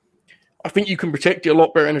holds. I think you can protect it a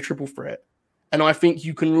lot better in a triple threat. And I think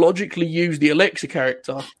you can logically use the Alexa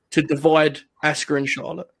character to divide Asuka and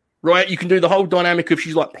Charlotte, right? You can do the whole dynamic of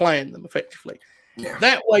she's like playing them effectively. Yeah.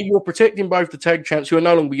 That way you're protecting both the tag champs, who are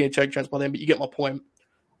no longer getting tag champs by then, but you get my point.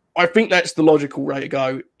 I think that's the logical way to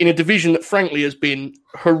go in a division that frankly has been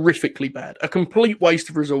horrifically bad. A complete waste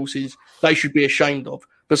of resources they should be ashamed of,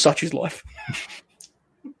 but such is life.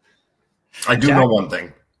 I do know one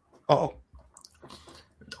thing. Oh,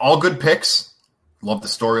 all good picks. Love the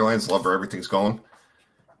storylines. Love where everything's going.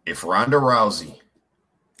 If Ronda Rousey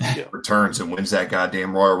returns and wins that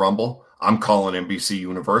goddamn Royal Rumble, I'm calling NBC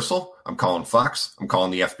Universal. I'm calling Fox. I'm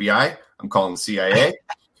calling the FBI. I'm calling the CIA.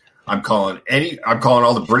 I'm calling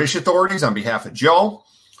all the British authorities on behalf of Joe.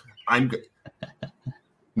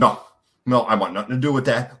 No, I want nothing to do with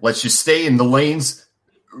that. Let's just stay in the lanes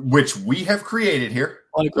which we have created here.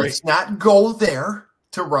 I agree. Let's not go there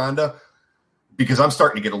to Ronda. Because I'm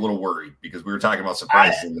starting to get a little worried, because we were talking about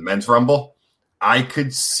surprises in the men's Rumble. I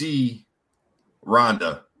could see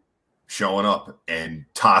Ronda showing up and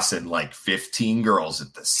tossing like 15 girls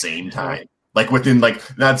at the same time. Like within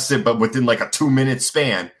but within like a 2-minute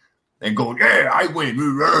span, and going, yeah, I win.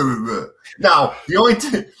 Now, the only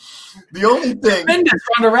thing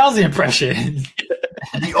Ronda Rousey impression.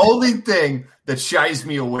 The only thing that shies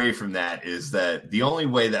me away from that is that the only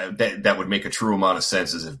way that would make a true amount of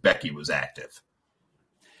sense is if Becky was active.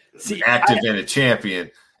 And a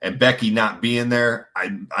champion, and Becky not being there,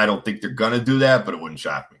 I don't think they're going to do that, but it wouldn't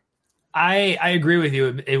shock me. I agree with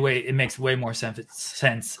you. It makes way more sense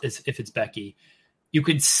if it's Becky. You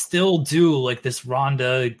could still do like this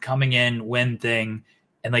Ronda coming in, win thing,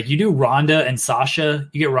 and like you do Ronda and Sasha,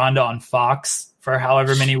 you get Ronda on Fox for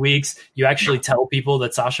however many weeks. You actually tell people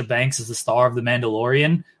that Sasha Banks is the star of The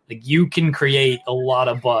Mandalorian. Like, you can create a lot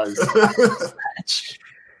of buzz.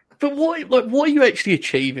 But what are you actually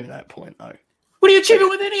achieving at that point, though? What are you achieving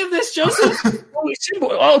with any of this, Joseph? Well, it's simple.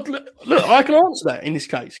 Look, I can answer that in this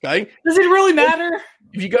case, okay? Does it really matter?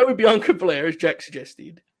 If you go with Bianca Belair, as Jack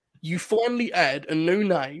suggested, you finally add a new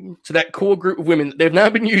name to that core group of women that they've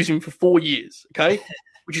now been using for 4 years, okay?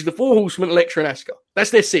 Which is the 4 Horsemen, Alexa and Asuka.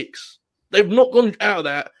 That's their 6. They've not gone out of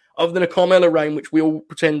that other than a Carmella reign, which we all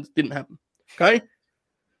pretend didn't happen, okay?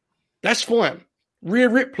 That's fine. Rhea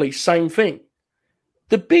Ripley, same thing.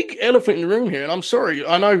 The big elephant in the room here, and I'm sorry,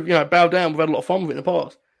 I know, bow down, we've had a lot of fun with it in the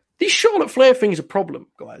past. This Charlotte Flair thing is a problem,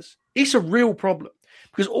 guys. It's a real problem.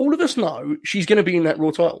 Because all of us know she's going to be in that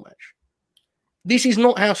Raw title match. This is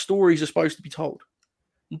not how stories are supposed to be told.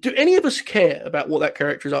 Do any of us care about what that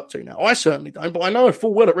character is up to now? I certainly don't, but I know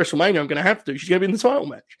full well at WrestleMania I'm going to have to. She's going to be in the title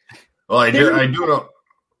match. Well, I do know,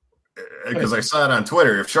 because I saw it on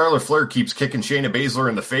Twitter. If Charlotte Flair keeps kicking Shayna Baszler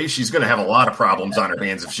in the face, she's going to have a lot of problems on her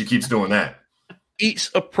hands if she keeps doing that.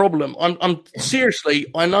 It's a problem. I'm seriously,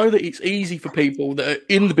 I know that it's easy for people that are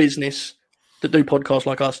in the business that do podcasts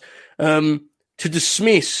like us to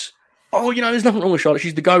dismiss, there's nothing wrong with Charlotte.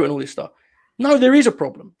 She's the GOAT and all this stuff. No, there is a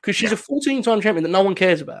problem because she's a 14-time champion that no one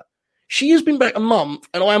cares about. She has been back a month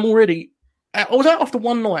and I was out after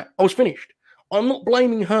one night. I was finished. I'm not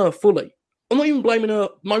blaming her fully. I'm not even blaming her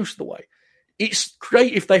most of the way. It's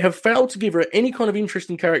creative. They have failed to give her any kind of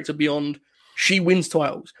interesting character beyond she wins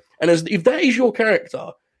titles. And if that is your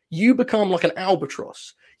character, you become like an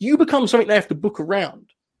albatross. You become something they have to book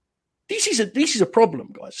around. This is a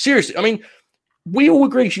problem, guys. Seriously. I mean, we all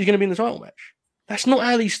agree she's going to be in the title match. That's not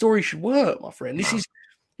how these stories should work, my friend. This is,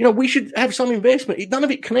 we should have some investment. None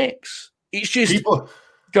of it connects. It's just... Go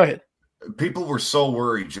ahead. People were so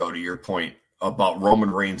worried, Joe, to your point, about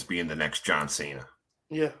Roman Reigns being the next John Cena.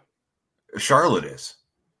 Yeah. Charlotte is.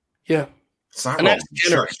 Yeah. It's not Roman.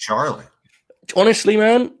 It's Charlotte. Honestly,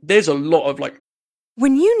 man, there's a lot of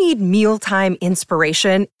When you need mealtime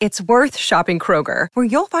inspiration, it's worth shopping Kroger, where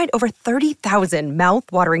you'll find over 30,000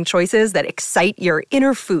 mouth-watering choices that excite your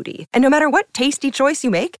inner foodie. And no matter what tasty choice you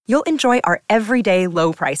make, you'll enjoy our everyday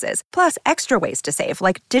low prices, plus extra ways to save,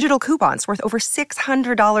 like digital coupons worth over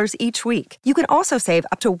 $600 each week. You can also save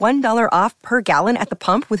up to $1 off per gallon at the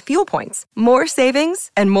pump with fuel points. More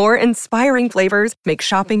savings and more inspiring flavors make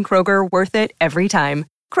shopping Kroger worth it every time.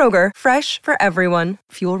 Kroger, fresh for everyone.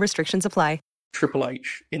 Fuel restrictions apply. Triple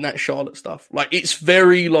H in that Charlotte stuff. It's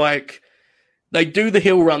very they do the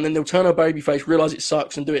heel run, then they'll turn a babyface, realize it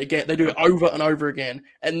sucks, and do it again. They do it over and over again.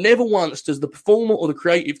 And never once does the performer or the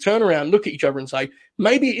creative turn around, look at each other and say,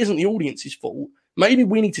 maybe it isn't the audience's fault. Maybe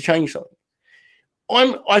we need to change something.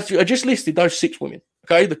 I just listed those 6 women,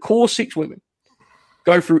 okay? The core 6 women.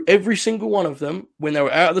 Go through every single one of them when they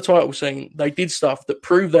were out of the title scene. They did stuff that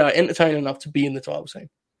proved they are entertaining enough to be in the title scene.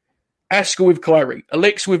 Asuka with Kyrie,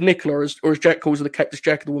 Alexa with Nicola, or as Jack calls her, the Cactus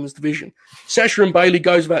Jack of the women's division. Sasha and Bayley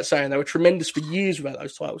goes without saying. They were tremendous for years without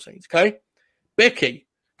those title scenes, okay? Becky,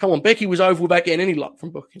 come on, Becky was over without getting any luck from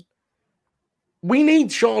booking. We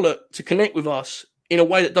need Charlotte to connect with us in a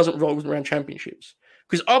way that doesn't revolve around championships.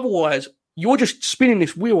 Because otherwise, you're just spinning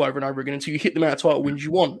this wheel over and over again until you hit the amount of title wins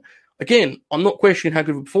you want. Again, I'm not questioning how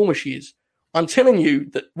good of a performer she is. I'm telling you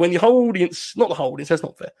that when the whole audience, not the whole audience, that's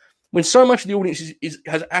not fair. When so much of the audience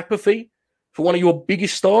has apathy for one of your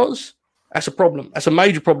biggest stars, that's a problem. That's a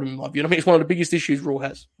major problem in my view. And I think it's one of the biggest issues Raw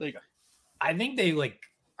has. There you go. I think they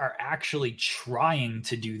are actually trying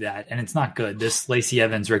to do that, and it's not good. This Lacey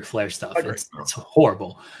Evans, Ric Flair stuff, it's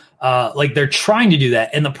horrible. They're trying to do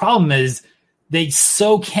that, and the problem is they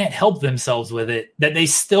so can't help themselves with it that they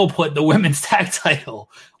still put the women's tag title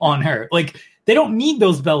on her. They don't need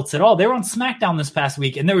those belts at all. They were on SmackDown this past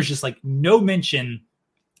week, and there was just no mention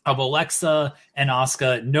of Alexa and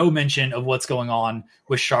Asuka, no mention of what's going on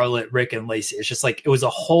with Charlotte, Rick, and Lacey. It's just it was a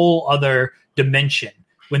whole other dimension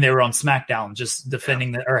when they were on SmackDown, just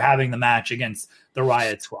defending or having the match against the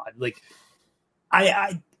Riot Squad.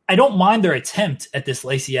 I don't mind their attempt at this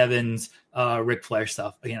Lacey Evans, Ric Flair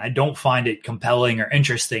stuff. Again, I don't find it compelling or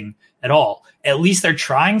interesting at all. At least they're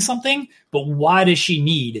trying something, but why does she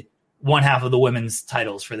need one half of the women's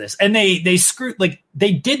titles for this? And they screwed,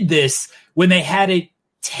 they did this when they had it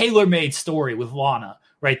tailor-made story with Lana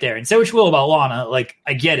right there. And say what you will about Lana,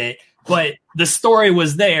 I get it, but the story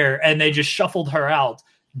was there and they just shuffled her out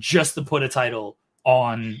just to put a title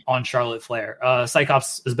on Charlotte Flair.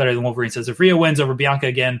 Cyclops is better than Wolverine says, if Rhea wins over Bianca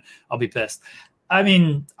again, I'll be pissed. I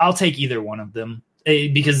mean, I'll take either one of them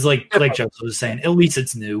because like Joseph was saying, at least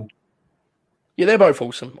it's new. Yeah, they're both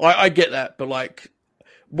awesome. I get that, but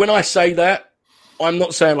when I say that, I'm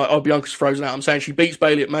not saying Bianca's frozen out. I'm saying she beats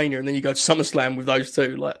Bayley at Mania, and then you go to SummerSlam with those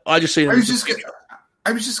two. I just see them. I was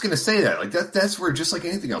just gonna say that. That's where, just like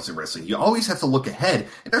anything else in wrestling, you always have to look ahead,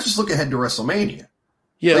 and not just look ahead to WrestleMania.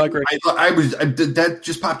 Yeah, I agree. That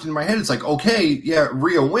just popped into my head. It's okay, yeah,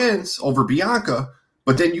 Rhea wins over Bianca,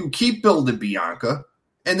 but then you keep building Bianca,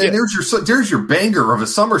 and then there's your banger of a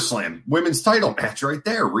SummerSlam women's title match right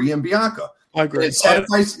there, Rhea and Bianca. I agree. It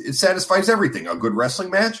satisfies everything. A good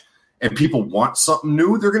wrestling match. And people want something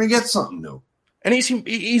new, they're going to get something new. And it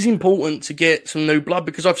is important to get some new blood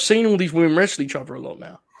because I've seen all these women wrestle each other a lot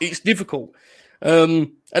now. It's difficult.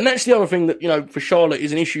 And that's the other thing that, you know, for Charlotte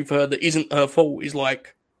is an issue for her that isn't her fault, is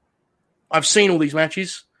like, I've seen all these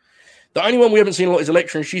matches. The only one we haven't seen a lot is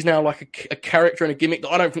Alexa, and she's now like a character and a gimmick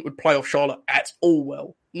that I don't think would play off Charlotte at all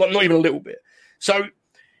well. Not even a little bit. So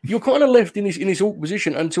you're kind of left in this awkward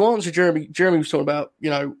position. And to answer Jeremy was talking about, you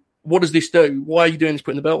know, what does this do? Why are you doing this,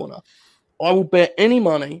 putting the belt on her? I will bet any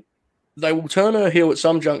money they will turn her heel at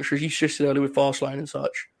some juncture, as you suggested earlier with Fastlane and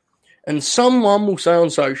such. And someone will say on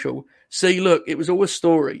social, see, look, it was all a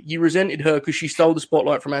story. You resented her because she stole the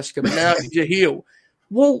spotlight from Asuka, but now she's a heel.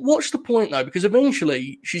 Well, what's the point, though? Because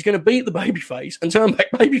eventually she's going to beat the babyface and turn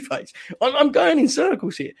back babyface. I'm going in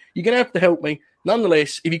circles here. You're going to have to help me.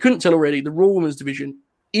 Nonetheless, if you couldn't tell already, the Raw Women's division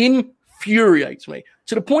infuriates me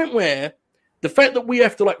to the point where the fact that we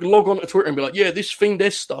have to like log on to Twitter and be like, yeah, this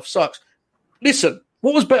Fiendess stuff sucks. Listen,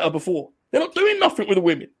 what was better before? They're not doing nothing with the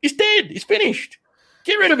women. It's dead. It's finished.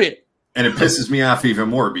 Get rid of it. And it pisses me off even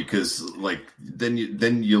more because, like, then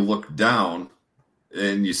you look down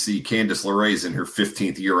and you see Candice LeRae's in her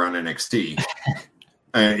 15th year on NXT.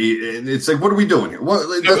 And it's like, what are we doing here? What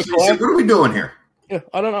are we doing here? Yeah,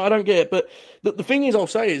 I don't know. I don't get it. But the thing is, I'll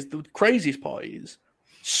say is the craziest part is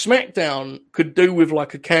SmackDown could do with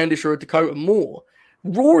like a Candice or a Dakota more.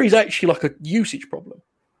 Raw is actually like a usage problem.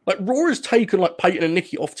 Like, Raw has taken like Peyton and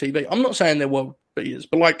Nikki off TV. I'm not saying they're world beaters,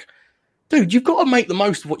 but like, dude, you've got to make the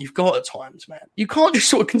most of what you've got at times, man. You can't just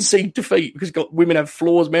sort of concede defeat because women have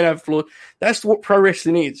flaws, men have flaws. That's what pro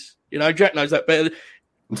wrestling is. You know, Jack knows that better.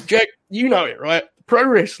 Jack, you know it, right? Pro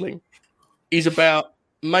wrestling is about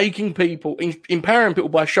making people, empowering people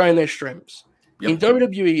by showing their strengths. Yep. In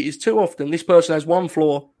WWE, it is too often this person has one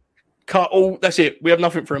flaw, cut all, that's it. We have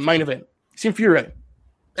nothing for a main event. It's infuriating.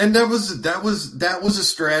 And that was a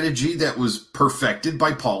strategy that was perfected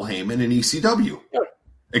by Paul Heyman and ECW. Yeah.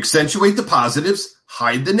 Accentuate the positives,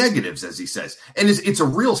 hide the negatives, as he says. And it's a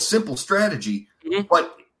real simple strategy,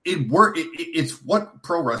 but it's what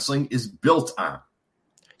pro wrestling is built on.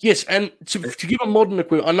 Yes, and to give a modern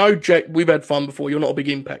equivalent, I know, Jack, we've had fun before. You're not a big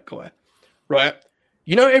Impact guy, right?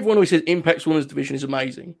 You know, everyone always says Impact's Women's Division is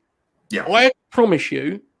amazing. Yeah. I promise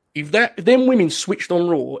you, if them women switched on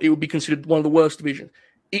Raw, it would be considered one of the worst divisions.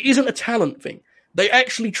 It isn't a talent thing. They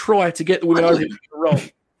actually try to get the women over the role.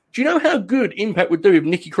 Do you know how good Impact would do if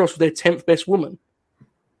Nikki Cross was their 10th best woman?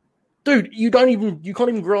 Dude, you can't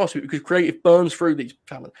even grasp it because creative burns through these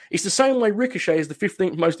talent. It's the same way Ricochet is the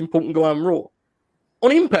 15th most important guy on Raw.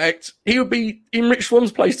 On Impact, he would be in Rich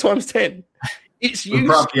Swann's place times 10. It's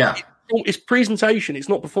use, it's presentation, it's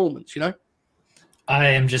not performance, you know? I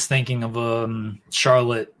am just thinking of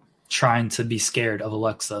Charlotte trying to be scared of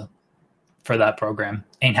Alexa for that program.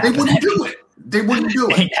 Ain't happening. They wouldn't do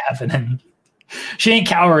it. Ain't happening. She ain't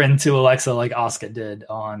cowering to Alexa like Asuka did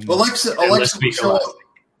on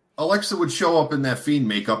Alexa would show up in that Fiend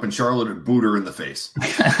makeup and Charlotte would boot her in the face.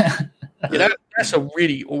 That's a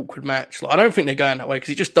really awkward match. Like, I don't think they're going that way because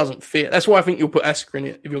it just doesn't fit. That's why I think you'll put Asuka in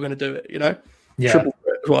it if you're going to do it, you know? Yeah. Triple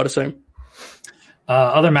threat is what I'd assume.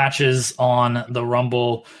 Other matches on the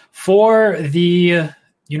Rumble for the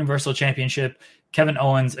Universal Championship. Kevin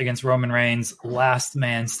Owens against Roman Reigns, last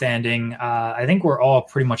man standing. I think we're all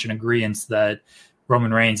pretty much in agreement that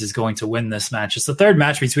Roman Reigns is going to win this match. It's the third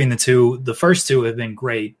match between the two. The first two have been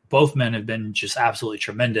great. Both men have been just absolutely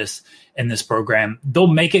tremendous in this program. They'll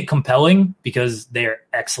make it compelling because they're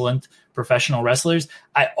excellent professional wrestlers.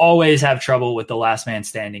 I always have trouble with the last man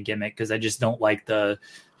standing gimmick because I just don't like the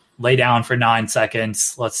lay down for 9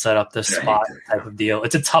 seconds, let's set up this spot type of deal.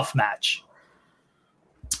 It's a tough match.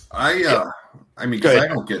 I mean, because I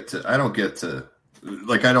don't get to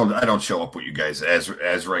like I don't show up with you guys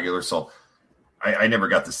as regular, so I never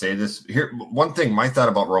got to say this. Here, one thing, my thought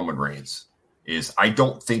about Roman Reigns is I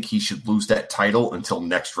don't think he should lose that title until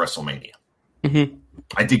next WrestleMania. Mm-hmm.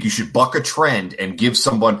 I think you should buck a trend and give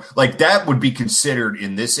someone like that would be considered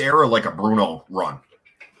in this era like a Bruno run,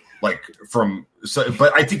 but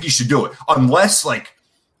I think you should do it unless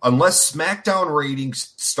SmackDown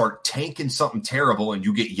ratings start tanking something terrible and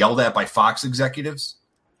you get yelled at by Fox executives.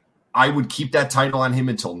 I would keep that title on him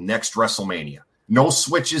until next WrestleMania. No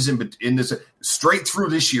switches in this. Straight through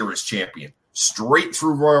this year as champion. Straight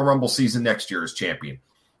through Royal Rumble season next year as champion.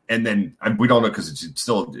 And then we don't know because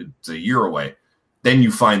it's a year away. Then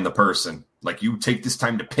you find the person. Like you take this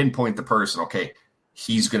time to pinpoint the person. Okay,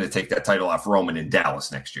 he's going to take that title off Roman in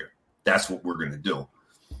Dallas next year. That's what we're going to do.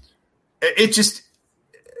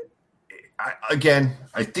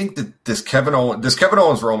 I think that this Kevin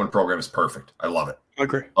Owens Roman program is perfect. I love it. I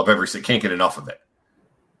agree. Love every single. Can't get enough of it.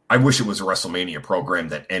 I wish it was a WrestleMania program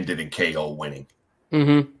that ended in KO winning.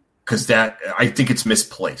 Mm-hmm. Because I think it's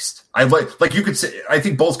misplaced. I like you could say. I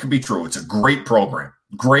think both could be true. It's a great program,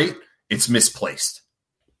 great. It's misplaced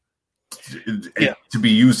to be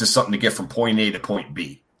used as something to get from point A to point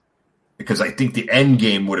B. Because I think the end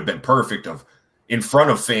game would have been perfect of in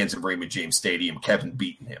front of fans in Raymond James Stadium, Kevin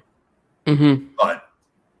beating him. Mm-hmm. But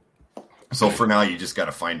so for now, you just got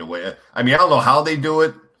to find a way. I mean, I don't know how they do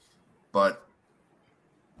it, but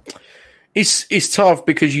it's tough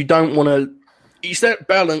because you don't want to. It's that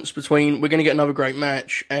balance between we're going to get another great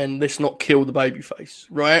match and let's not kill the babyface,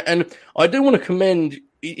 right? And I do want to commend.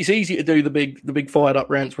 It's easy to do the big fired up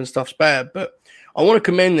rants when stuff's bad, but I want to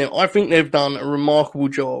commend them. I think they've done a remarkable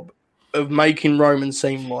job of making Roman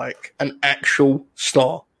seem like an actual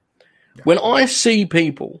star. When I see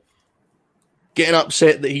people getting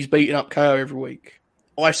upset that he's beating up KO every week,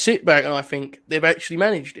 I sit back and I think they've actually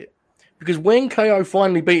managed it. Because when KO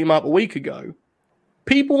finally beat him up a week ago,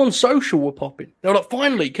 people on social were popping. They were like,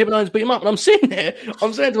 finally, Kevin Owens beat him up. And I'm sitting there,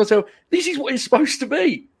 I'm saying to myself, this is what it's supposed to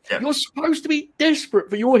be. Yeah. You're supposed to be desperate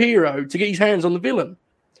for your hero to get his hands on the villain.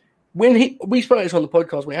 We spoke this on the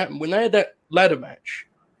podcast when it happened. When they had that ladder match,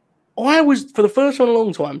 I was, for the first time in a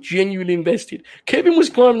long time, genuinely invested. Kevin was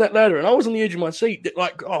climbing that ladder, and I was on the edge of my seat,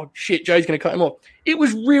 like, oh, shit, Jay's going to cut him off. It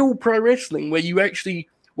was real pro wrestling where you actually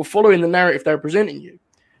were following the narrative they were presenting you.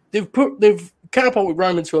 They've catapulted with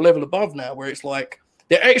Roman to a level above now where it's like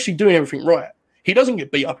they're actually doing everything right. He doesn't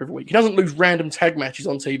get beat up every week. He doesn't lose random tag matches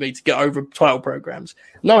on TV to get over title programs.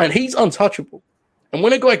 No, man, he's untouchable. And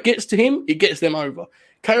when a guy gets to him, it gets them over.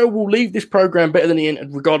 KO will leave this program better than he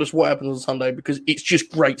entered, regardless of what happens on Sunday, because it's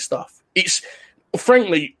just great stuff. It's,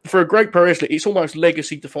 frankly, for a great pro wrestler, it's almost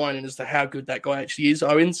legacy defining as to how good that guy actually is,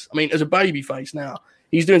 Owens. I mean, as a babyface now,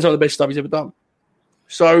 he's doing some of the best stuff he's ever done.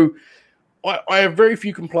 So I have very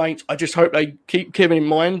few complaints. I just hope they keep Kevin in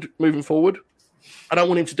mind moving forward. I don't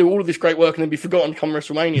want him to do all of this great work and then be forgotten come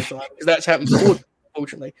WrestleMania time, because that's happened before,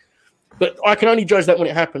 unfortunately. But I can only judge that when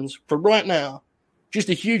it happens. For right now, just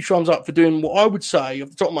a huge thumbs up for doing what I would say, off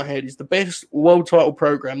the top of my head, is the best world title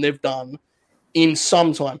program they've done in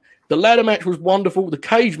some time. The ladder match was wonderful. The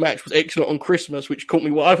cage match was excellent on Christmas, which caught me.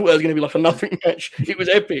 I thought that was going to be like a nothing match. It was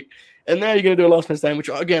epic. And now you're going to do a last man stand, which,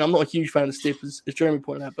 again, I'm not a huge fan of stiff, as Jeremy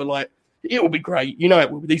pointed out, but like, it will be great. You know it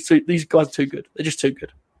will be. These guys are too good. They're just too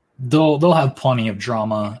good. They'll have plenty of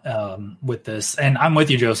drama with this. And I'm with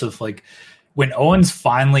you, Joseph. Like, when Owens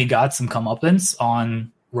finally got some comeuppance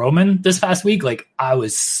on Roman this past week, like, I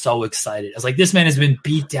was so excited. I was like, this man has been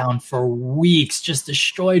beat down for weeks, just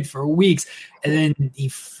destroyed for weeks. And then he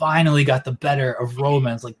finally got the better of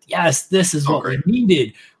Roman. It's like, yes, this is what we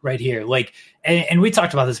needed right here. Like, and we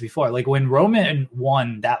talked about this before. Like, when Roman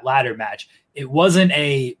won that ladder match, it wasn't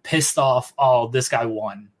a pissed off, oh, this guy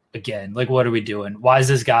won again. Like, what are we doing? Why is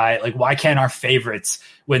this guy, like, why can't our favorites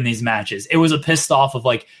win these matches? It was a pissed off of,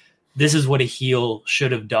 like, this is what a heel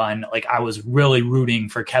should have done. Like, I was really rooting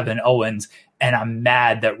for Kevin Owens, and I'm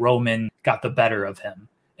mad that Roman got the better of him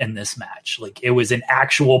in this match. Like, it was an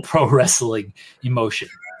actual pro wrestling emotion.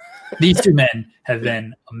 These two men have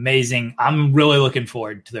been amazing. I'm really looking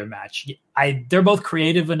forward to their match. They're both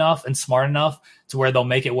creative enough and smart enough to where they'll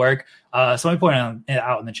make it work. Somebody pointed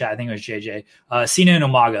out in the chat, I think it was JJ, Cena and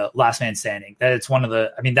Umaga, last man standing. That's one of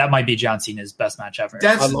the, I mean, that might be John Cena's best match ever.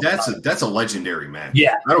 That's a legendary match.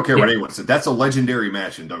 Yeah. I don't care what anyone said. That's a legendary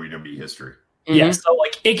match in WWE history. Mm-hmm. Yeah. So,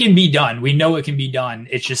 like, it can be done. We know it can be done.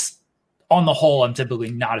 It's just, on the whole, I'm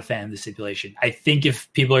typically not a fan of the stipulation. I think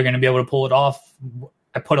if people are going to be able to pull it off,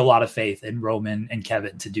 I put a lot of faith in Roman and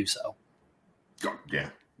Kevin to do so. Yeah,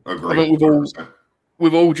 agree. I think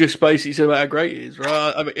we've all just basically said about how great it is,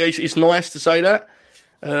 right? I mean, it's nice to say that.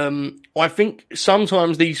 I think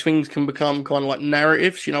sometimes these things can become kind of like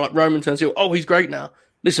narratives. You know, like Roman turns to, oh, he's great now.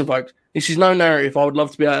 Listen, folks, this is no narrative. I would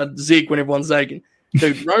love to be able to zig when everyone's zagging.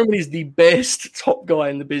 Dude, Roman is the best top guy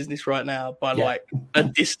in the business right now by like a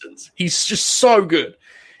distance. He's just so good.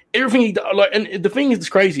 Everything he does, like, and the thing that's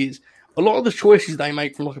crazy is, a lot of the choices they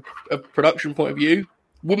make from like a production point of view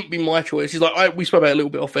wouldn't be my choices. Like we spoke about it a little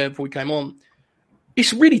bit off air before we came on.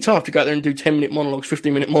 It's really tough to go out there and do 10-minute monologues,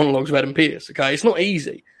 15-minute monologues of Adam Pearce. Okay, it's not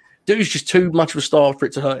easy. Dude's just too much of a star for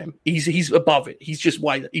it to hurt him. He's above it. He's just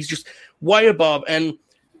way above, and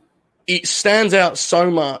it stands out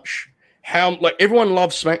so much how like everyone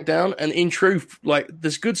loves SmackDown, and in truth, like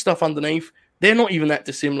there's good stuff underneath. They're not even that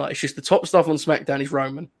dissimilar. It's just the top stuff on SmackDown is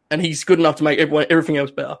Roman, and he's good enough to make everything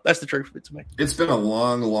else better. That's the truth of it to me. It's been a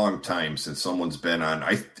long, long time since someone's been on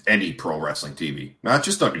any pro wrestling TV, not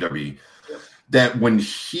just WWE, that when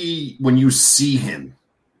you see him,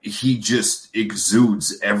 he just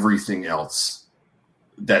exudes everything else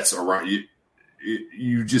that's around you.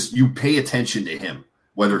 You pay attention to him,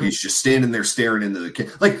 whether he's just standing there staring into the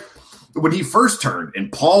camera. Like, when he first turned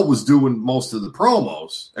and Paul was doing most of the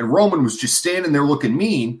promos and Roman was just standing there looking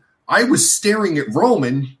mean, I was staring at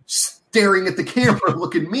Roman, staring at the camera,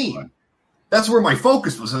 looking mean. That's where my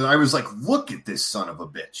focus was. And I was like, look at this son of a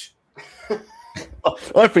bitch.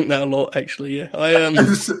 I think that a lot, actually. Yeah,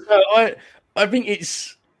 I think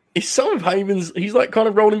it's some of Heyman's. He's like kind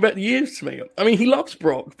of rolling back the years to me. I mean, he loves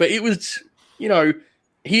Brock, but it was,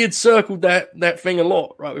 he had circled that thing a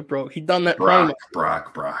lot, right, with Brock. He'd done that promo.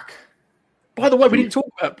 Brock. By the way, we didn't talk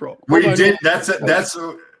about Brock. We did. That's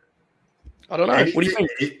I don't know. What do you think?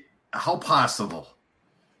 How possible?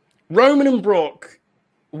 Roman and Brock,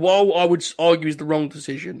 while I would argue is the wrong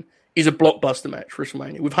decision, is a blockbuster match for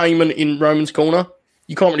WrestleMania. With Heyman in Roman's corner,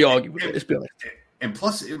 you can't really argue with it, let's be honest. And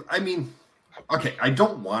plus, I mean, okay, I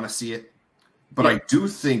don't want to see it, but I do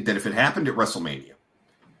think that if it happened at WrestleMania,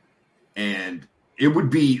 and it would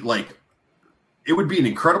be an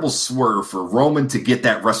incredible swerve for Roman to get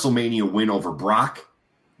that WrestleMania win over Brock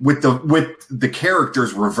with the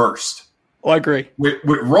characters reversed. I agree. With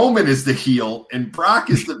Roman as the heel and Brock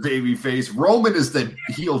is the babyface. Roman is the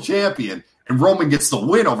heel champion, and Roman gets the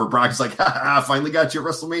win over Brock. He's like, finally got you at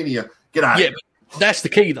WrestleMania. Get out of here. That's the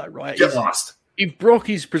key, though, right? Get lost. If Brock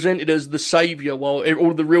is presented as the savior while all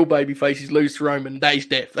of the real baby faces lose to Roman, that is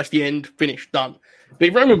death. That's the end. Finished. Done. But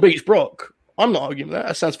if Roman beats Brock, I'm not arguing with that.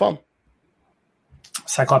 That sounds fun.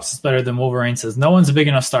 Cyclops is better than Wolverine says, no one's a big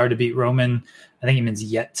enough star to beat Roman. I think he means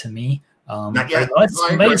yet to me. Not yet.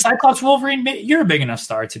 Cyclops Wolverine, you're a big enough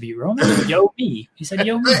star to beat Roman. Yo me. He said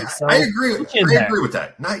yo me. So I agree with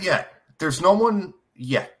that. Not yet. There's no one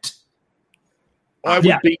yet. I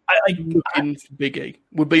would be looking for Big E.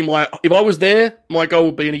 Would be if I was there, my goal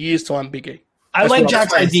would be in a year's time, Big E. I like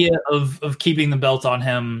Jack's idea of keeping the belt on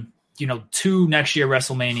him, to next year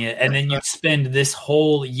WrestleMania, and then you'd spend this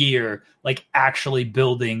whole year like actually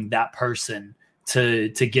building that person to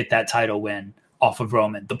get that title win off of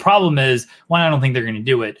Roman. The problem is, one, I don't think they're going to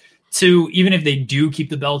do it. Two, even if they do keep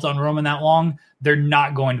the belt on Roman that long, they're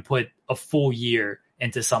not going to put a full year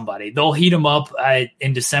into somebody. They'll heat him up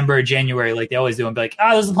in December or January like they always do and be like,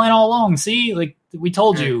 this is the plan all along. See, like we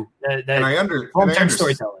told you that long-term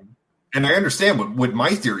storytelling. And I understand with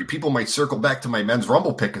my theory, people might circle back to my men's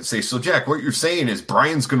Rumble pick and say, so Jack, what you're saying is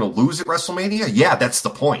Bryan's going to lose at WrestleMania? Yeah, that's the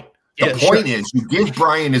point. The point is you give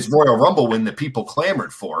Bryan his Royal Rumble win that people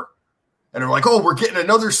clamored for. And they're like, we're getting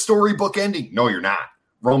another storybook ending. No, you're not.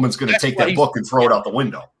 Roman's going to take that book and throw it out the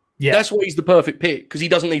window. Yeah, that's why he's the perfect pick, because he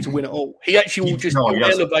doesn't need to win at all. He actually will just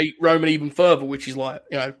elevate Roman even further, which is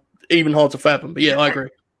even hard to fathom. But yeah, I agree.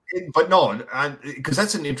 But no, because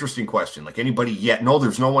that's an interesting question. Like anybody yet? No,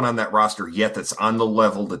 there's no one on that roster yet that's on the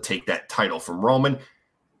level to take that title from Roman.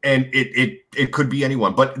 And it could be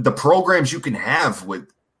anyone. But the programs you can have with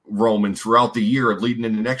Roman throughout the year and leading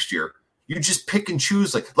into next year, you just pick and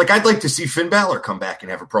choose. Like I'd like to see Finn Balor come back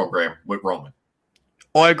and have a program with Roman.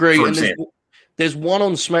 I agree. And there's one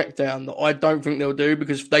on SmackDown that I don't think they'll do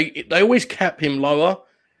because they always cap him lower.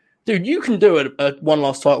 Dude, you can do a one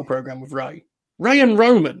last title program with Ray and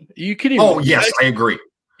Roman. Are you kidding me? Oh, yes, I agree.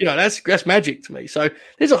 That's magic to me. So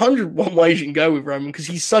there's 101 ways you can go with Roman because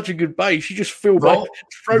he's such a good base. You just feel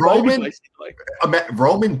Roman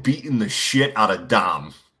beating the shit out of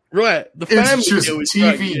Dom. Right. The family it's just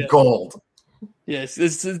TV gold. Yes,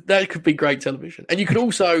 that could be great television. And you could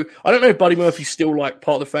also, I don't know if Buddy Murphy's still like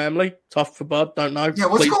part of the family. Tough for Bud, don't know. Yeah,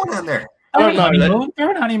 what's going on there? I don't know. They're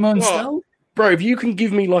on honeymoon still. Bro, if you can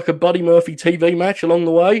give me like a Buddy Murphy TV match along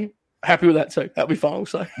the way, happy with that too. That'd be fun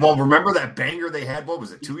also. Well, remember that banger they had, what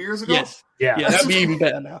was it, 2 years ago? Yes. Yeah, that'd be even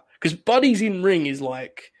better now. Because Buddy's in ring is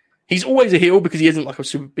like, he's always a heel because he isn't like a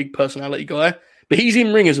super big personality guy. But he's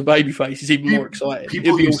in ring as a babyface. He's even more excited.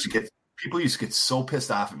 People used to get so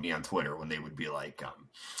pissed off at me on Twitter when they would be like,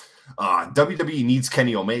 WWE needs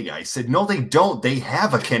Kenny Omega. I said, no, they don't. They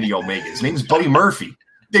have a Kenny Omega. His name's Buddy Murphy.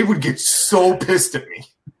 They would get so pissed at me.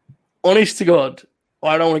 Honest to God,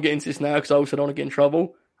 I don't want to get into this now because I also don't want to get in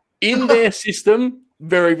trouble. In their system,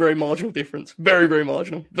 very, very marginal difference. Very, very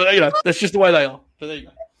marginal. But, that's just the way they are. But there you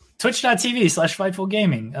go. Twitch.tv/Fightful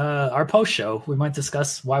Gaming. Our post show, we might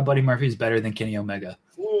discuss why Buddy Murphy is better than Kenny Omega.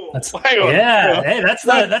 That's hey, that's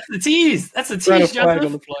the tease. That's the tease, Joseph.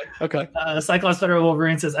 On the fly. Okay. Cyclops Federal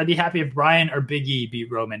Wolverine says, I'd be happy if Bryan or Big E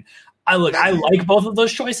beat Roman. I like both of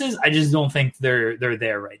those choices. I just don't think they're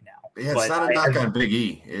there right now. Yeah, it's not a knock on Big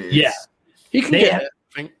E. He can get it,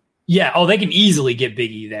 I think. Yeah, they can easily get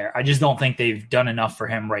Big E there. I just don't think they've done enough for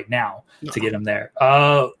him right now to get him there.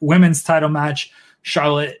 Women's title match,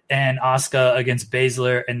 Charlotte and Asuka against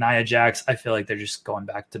Baszler and Nia Jax. I feel like they're just going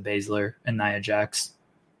back to Baszler and Nia Jax.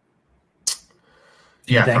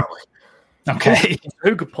 Yeah, probably. Okay,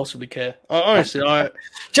 Who could possibly care? Honestly,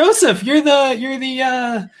 Joseph, you're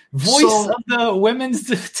the voice of the women's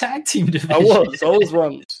tag team division. I was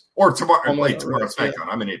once. Or tomorrow, right, SmackDown.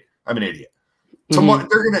 yeah. I'm an idiot. Mhm. Tomorrow,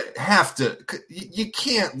 they're going to have to. You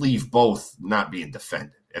can't leave both not being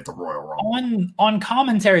defended at the Royal Rumble. On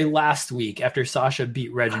commentary last week after Sasha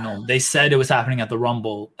beat Reginald, they said it was happening at the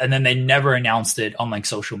Rumble, and then they never announced it on like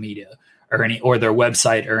social media or their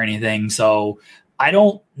website or anything. So I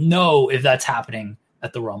don't know if that's happening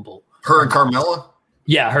at the Rumble. Her and Carmella?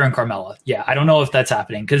 Yeah, her and Carmella. Yeah, I don't know if that's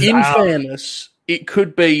happening. Because in fairness, it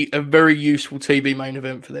could be a very useful TV main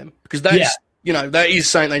event for them because that's that is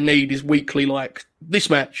something they need is weekly like this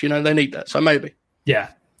match. They need that, so maybe. Yeah.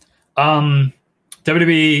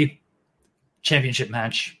 WWE Championship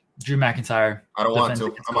match. Drew McIntyre. I don't want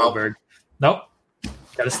to. I'm Goldberg. Nope.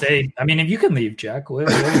 Got to stay. I mean, if you can leave, Jack, we'll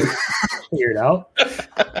figure it out.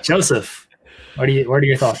 Joseph, what are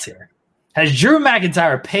your thoughts here? Has Drew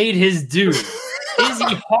McIntyre paid his dues? Is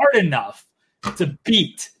he hard enough to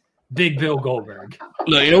beat Big Bill Goldberg?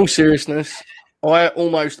 Look, in all seriousness, I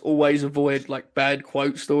almost always avoid like bad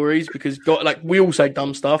quote stories because we all say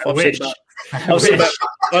dumb stuff. I've said that.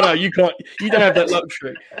 I know you can't. You don't have that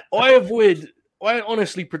luxury. I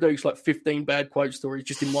honestly produce like 15 bad quote stories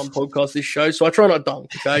just in one podcast this show, so I try not to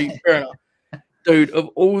dunk. Okay, fair enough. Dude, of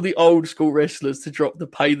all the old school wrestlers to drop the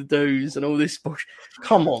pay the dues and all this bullshit,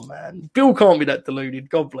 come on, man. Bill can't be that deluded.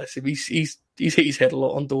 God bless him. He's hit his head a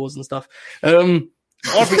lot on doors and stuff. I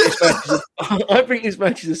think this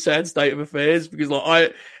match is a sad state of affairs because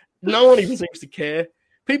no one even seems to care.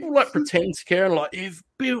 People pretend to care and if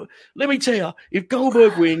Bill, let me tell you, if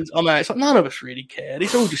Goldberg wins, I'm out. It's like none of us really care.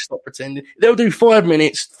 It's all just stop pretending. They'll do 5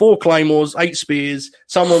 minutes, 4 claymores, 8 spears.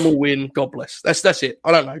 Someone will win. God bless. That's it.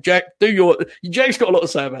 I don't know. Jack, Jack's got a lot to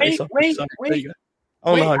say about this. Wait.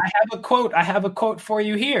 I have a quote for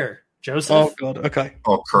you here, Joseph. Oh God. Okay.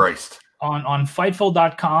 Oh Christ. On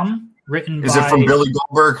Fightful.com, written Is by. it from Billy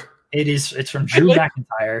Goldberg? It's from Drew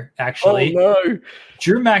McIntyre, actually. Oh, no.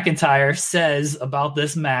 Drew McIntyre says about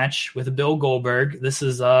this match with Bill Goldberg. This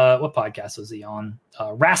is what podcast was he on?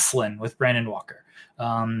 Wrestling with Brandon Walker.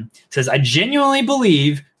 Says, I genuinely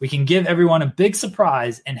believe we can give everyone a big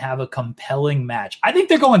surprise and have a compelling match. I think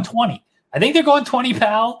they're going 20. I think they're going 20,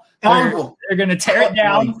 pal. They're going to tear it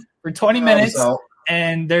down for 20 minutes,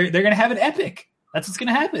 and they're going to have it epic. That's what's going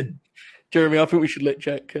to happen. Jeremy, I think we should let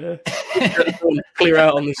Jack clear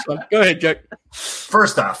out on this one. Go ahead, Jack.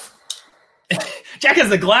 First off. Jack has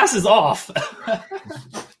the glasses off.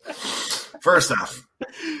 First off,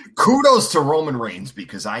 kudos to Roman Reigns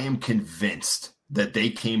because I am convinced that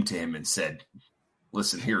they came to him and said,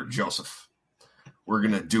 listen here, Joseph, we're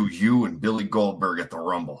going to do you and Billy Goldberg at the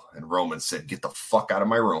Rumble. And Roman said, get the fuck out of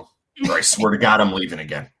my room. Or I swear to God, I'm leaving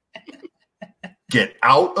again. Get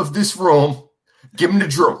out of this room. Give him to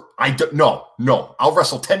Drew. No. I'll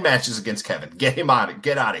wrestle 10 matches against Kevin. Get him out of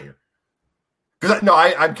here. Because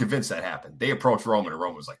I'm convinced that happened. They approached Roman, and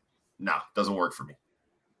Roman was like, "No, doesn't work for me."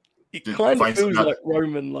 It kind of feels like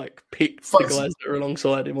Roman picked the guys that are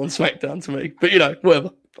alongside him on SmackDown to me. But whatever.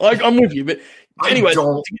 I'm with you. But anyway,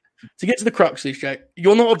 to get to the crux of this, Jack,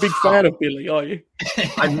 you're not a big fan of Billy, are you?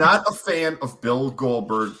 I'm not a fan of Bill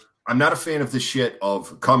Goldberg. I'm not a fan of the shit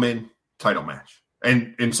of come in, title match.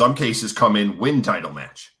 And in some cases, come in, win title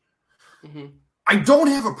match. Mm-hmm. I don't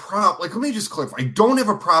have a problem. Let me just clarify. I don't have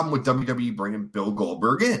a problem with WWE bringing Bill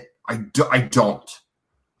Goldberg in. I don't.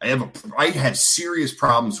 I have serious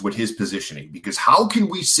problems with his positioning because how can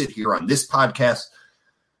we sit here on this podcast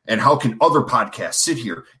and how can other podcasts sit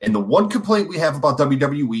here? And the one complaint we have about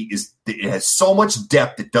WWE is that it has so much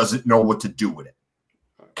depth it doesn't know what to do with it.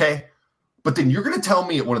 Okay? But then you're going to tell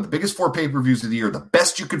me at one of the biggest 4 pay-per-views of the year, the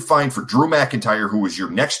best you could find for Drew McIntyre, who is your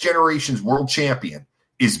next generation's world champion,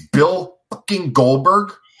 is Bill fucking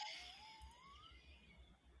Goldberg?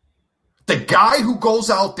 The guy who goes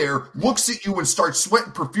out there, looks at you and starts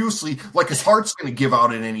sweating profusely like his heart's going to give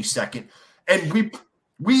out at any second. And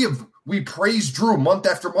we praise Drew month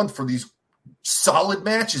after month for these solid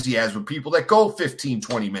matches he has with people that go 15,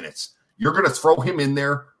 20 minutes. You're going to throw him in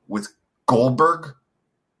there with Goldberg?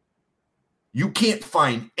 You can't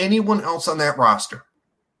find anyone else on that roster,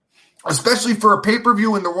 especially for a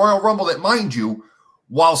pay-per-view in the Royal Rumble that, mind you,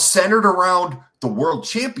 while centered around the World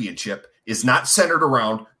Championship, is not centered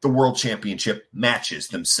around the World Championship matches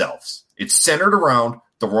themselves. It's centered around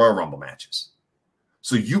the Royal Rumble matches.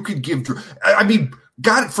 So you could give Drew... I mean,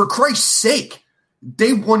 God, for Christ's sake,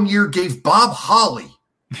 they one year gave Bob Holly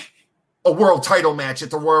a world title match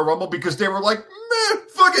at the Royal Rumble because they were like,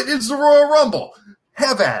 fuck it, it's the Royal Rumble.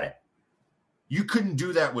 Have at it. You couldn't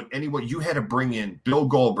do that with anyone. You had to bring in Bill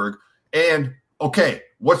Goldberg. And, okay,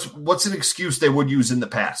 What's an excuse they would use in the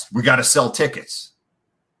past? We got to sell tickets,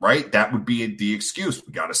 right? That would be the excuse.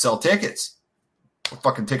 We got to sell tickets. What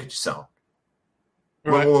fucking tickets you selling?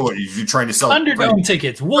 Right. What, you're trying to sell Thunderdome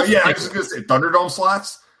tickets. Wolf yeah, tickets. I was going to say Thunderdome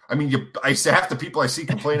slots. I mean, half the people I see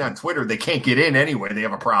complain on Twitter, they can't get in anyway. They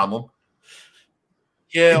have a problem.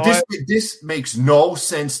 Yeah, this makes no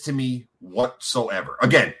sense to me whatsoever.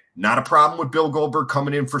 Again, not a problem with Bill Goldberg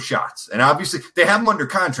coming in for shots. And obviously, they have him under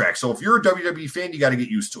contract. So if you're a WWE fan, you got to get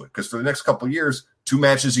used to it. Because for the next couple of years, 2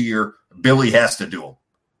 matches a year, Billy has to do them.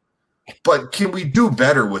 But can we do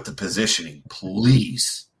better with the positioning,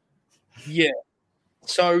 please? Yeah.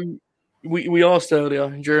 So we asked earlier,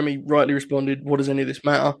 and Jeremy rightly responded, what does any of this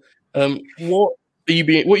matter? What are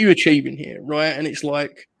you achieving here, right? And it's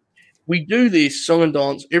like, we do this song and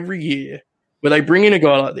dance every year where they bring in a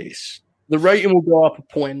guy like this. The rating will go up a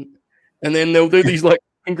point, and then they'll do these like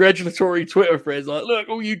congratulatory Twitter threads like, look,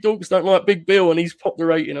 all you dogs don't like Big Bill, and he's popped the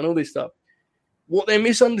rating and all this stuff. What they're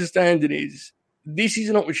misunderstanding is this is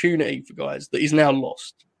an opportunity for guys that is now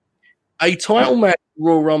lost. A title match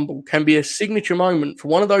Royal Rumble can be a signature moment for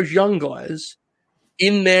one of those young guys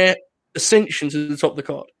in their ascension to the top of the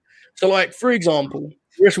card. So, like, for example,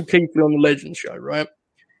 wrestle Keith Lee on the Legends show, right?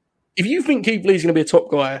 If you think Keith Lee is going to be a top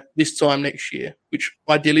guy this time next year, which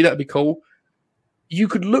ideally that would be cool, you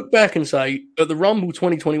could look back and say, at the Rumble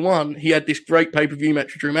 2021, he had this great pay-per-view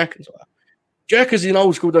match with Drew McIntyre. Jack is an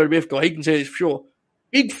old-school WWF guy. He can say this for sure.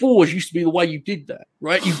 Big Fours used to be the way you did that,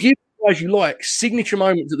 right? You give guys you like signature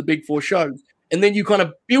moments at the Big Four shows, and then you kind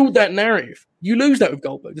of build that narrative. You lose that with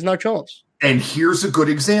Goldberg. There's no chance. And here's a good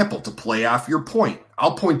example to play off your point.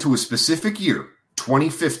 I'll point to a specific year,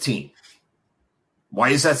 2015. Why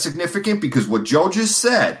is that significant? Because what Joe just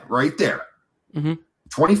said right there,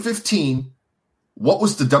 2015, what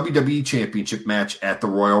was the WWE Championship match at the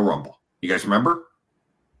Royal Rumble? You guys remember?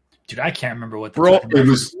 Dude, I can't remember what the Brock, it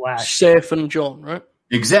was Seth and John, right?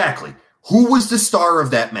 Exactly. Who was the star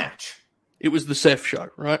of that match? It was the Seth show,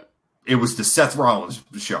 right? It was the Seth Rollins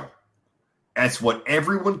show. That's what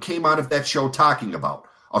everyone came out of that show talking about.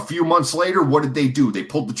 A few months later, what did they do? They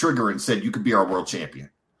pulled the trigger and said, you could be our world champion.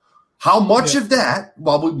 How much of that,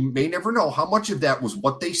 while we may never know, how much of that was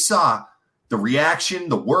what they saw, the reaction,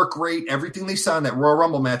 the work rate, everything they saw in that Royal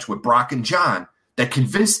Rumble match with Brock and John that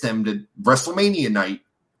convinced them to WrestleMania night,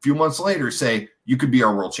 a few months later, say, you could be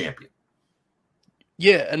our world champion.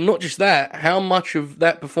 Yeah, and not just that, how much of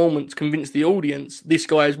that performance convinced the audience this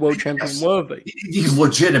guy is world champion worthy? He's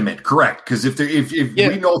legitimate, correct. Because if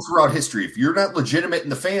we know throughout history, if you're not legitimate in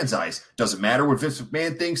the fans' eyes, doesn't matter what Vince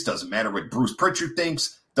McMahon thinks, doesn't matter what Bruce Pritchard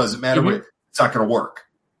thinks, doesn't matter what, it's not going to work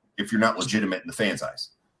if you're not legitimate in the fans' eyes.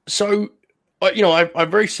 So, I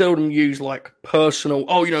very seldom use like personal,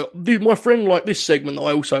 my friend liked this segment that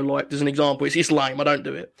I also liked as an example. It's lame, I don't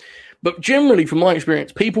do it. But generally, from my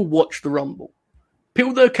experience, people watch the Rumble.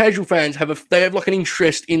 People that are casual fans have like an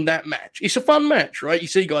interest in that match. It's a fun match, right? You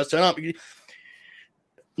see guys turn up.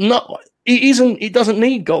 No, it isn't. It doesn't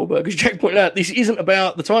need Goldberg, as Jack pointed out. This isn't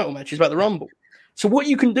about the title match. It's about the Rumble. So what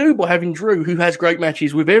you can do by having Drew, who has great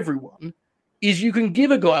matches with everyone, is you can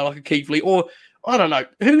give a guy like a Keith Lee, or I don't know,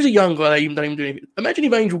 who's a young guy that even don't even do anything. Imagine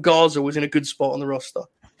if Angel Garza was in a good spot on the roster,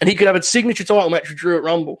 and he could have a signature title match with Drew at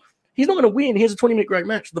Rumble. He's not going to win. He has a 20-minute great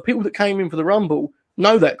match. The people that came in for the Rumble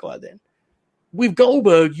know that guy then. With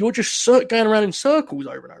Goldberg, you're just going around in circles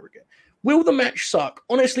over and over again. Will the match suck?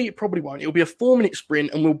 Honestly, it probably won't. It'll be a 4-minute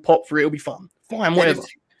sprint, and we'll pop for it. It'll be fun. Fine, whatever.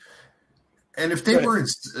 And if they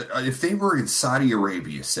were in Saudi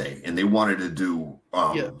Arabia, say, and they wanted to do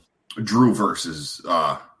Drew versus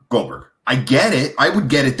Goldberg, I get it. I would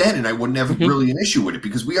get it then, and I wouldn't have really an issue with it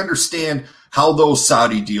because we understand how those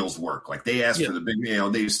Saudi deals work. Like they ask for the big,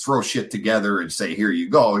 they just throw shit together and say, "Here you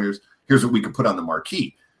go. Here's what we could put on the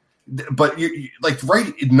marquee." But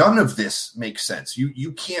none of this makes sense.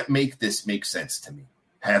 You can't make this make sense to me.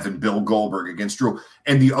 Having Bill Goldberg against Drew,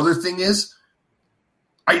 and the other thing is,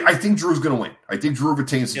 I think Drew's going to win. I think Drew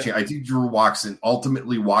retains the champion. I think Drew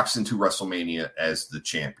ultimately walks into WrestleMania as the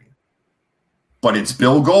champion. But it's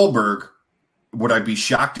Bill Goldberg. Would I be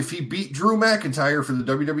shocked if he beat Drew McIntyre for the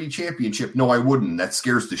WWE Championship? No, I wouldn't. That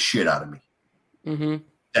scares the shit out of me. Mm-hmm.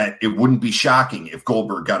 That it wouldn't be shocking if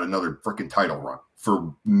Goldberg got another freaking title run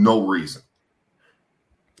for no reason.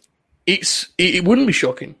 It wouldn't be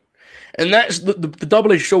shocking. And that's the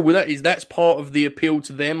double-edged sword with that is that's part of the appeal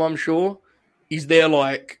to them, I'm sure. Is they're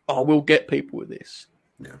like, oh, we'll get people with this.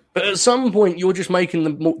 Yeah. But at some point, you're just making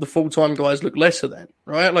the full-time guys look lesser than,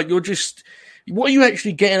 right? Like, you're just... What are you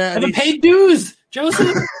actually getting out of this? Paid dues,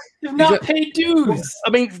 Joseph. You've not paid dues.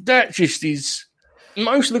 I mean, that just is...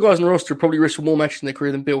 most of the guys in the roster probably wrestled more matches in their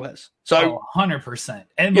career than Bill has. So 100%.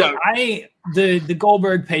 And look, the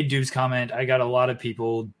Goldberg paid dues comment, I got a lot of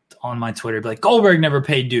people on my Twitter be like, Goldberg never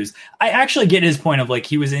paid dues. I actually get his point of like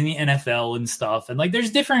he was in the NFL and stuff, and like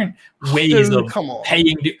there's different ways of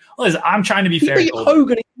paying dues. Listen, I'm trying to be fair.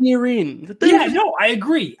 Hogan a year in. Yeah, no, I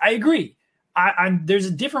agree.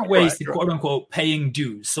 There's different ways to quote unquote paying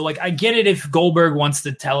dues. So like I get it if Goldberg wants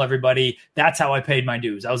to tell everybody that's how I paid my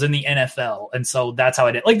dues. I was in the NFL, and so that's how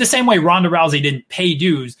I did. Like the same way Ronda Rousey didn't pay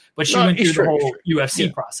dues, but she went through the whole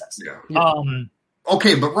UFC process. Yeah.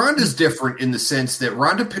 Okay, but Ronda's different in the sense that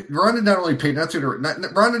Ronda not only paid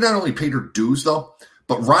her dues though,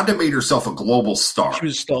 but Ronda made herself a global star. She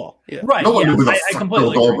was a star. Yeah. Right. No one knew who the fuck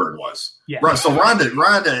Bill Goldberg was. Yeah. Right. So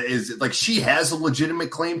Ronda is like she has a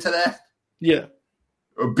legitimate claim to that. Yeah.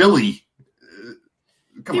 Billy.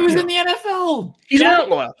 He was in the NFL. He's an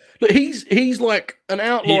outlier. But he's like an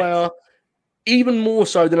outlier, even more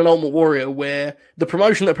so than an Ultimate Warrior, where the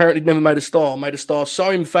promotion that apparently never made a star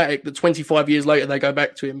so emphatic that 25 years later they go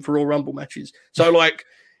back to him for Royal Rumble matches. So, like,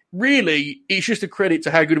 really, it's just a credit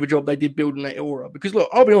to how good of a job they did building that aura. Because, look,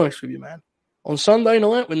 I'll be honest with you, man. On Sunday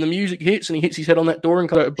night, when the music hits and he hits his head on that door and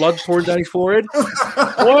comes out of blood pouring down his forehead,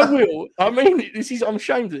 I'm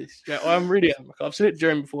ashamed of this. Yeah, I really am. I've said it to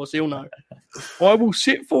Jeremy before, so he'll know. I will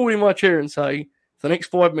sit forward in my chair and say, for the next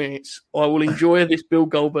 5 minutes, I will enjoy this Bill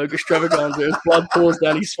Goldberg extravaganza as blood pours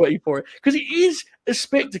down his sweaty forehead. Because it is a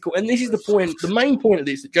spectacle. And this is the point, the main point of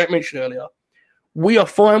this that Jack mentioned earlier. We are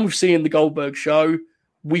fine with seeing the Goldberg show.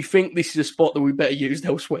 We think this is a spot that we better use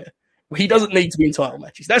elsewhere. He doesn't need to be in title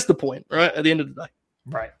matches. That's the point, right? At the end of the day.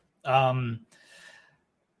 Right.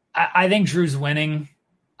 I think Drew's winning.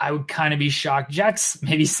 I would kind of be shocked. Jack's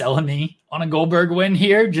maybe selling me on a Goldberg win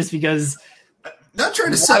here just because. Not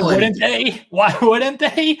trying to sell anything. Why wouldn't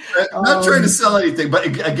they? Not trying to sell anything, but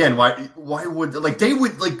again, why would they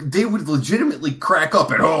would legitimately crack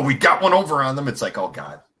up and we got one over on them. It's like, oh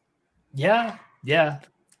God. Yeah. Dude,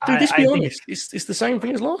 let's be honest. It's the same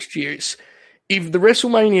thing as last year. If the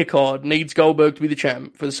WrestleMania card needs Goldberg to be the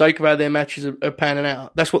champ for the sake of how their matches are panning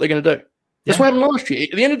out, that's what they're going to do. That's what happened last year.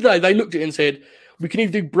 At the end of the day, they looked at it and said, we can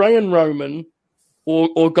either do Bray and Roman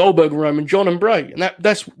or Goldberg and Roman, John and Bray. And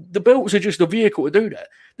that's the belts are just a vehicle to do that.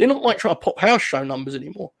 They're not like trying to pop house show numbers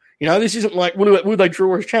anymore. You know, this isn't like, will they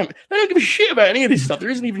draw as champ? They don't give a shit about any of this stuff. There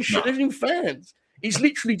isn't even shit. There's even fans. It's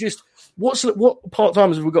literally just, what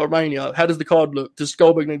part-timers have we got at Mania? How does the card look? Does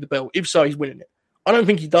Goldberg need the belt? If so, he's winning it. I don't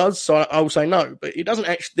think he does, so I will say no. But it doesn't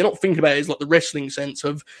actually. They're not thinking about it as like the wrestling sense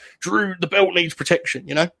of Drew. The belt needs protection.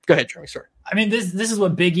 You know. Go ahead, Jeremy. Sorry. I mean, this is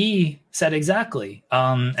what Big E said exactly.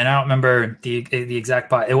 And I don't remember the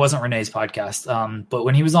exact. It wasn't Renee's podcast. But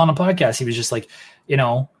when he was on a podcast, he was just like, you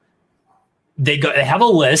know, they have a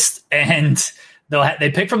list and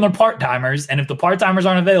they pick from their part timers, and if the part timers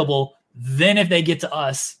aren't available, then if they get to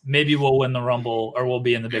us, maybe we'll win the Rumble or we'll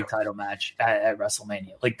be in the big title match at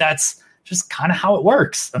WrestleMania. Like that's just kind of how it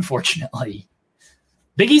works, unfortunately.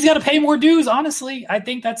 Big E's got to pay more dues, honestly. I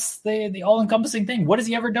think that's the all-encompassing thing. What has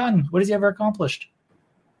he ever done? What has he ever accomplished?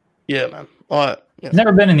 Yeah, man. He's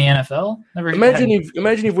never been in the NFL.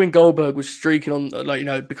 Imagine if when Goldberg was streaking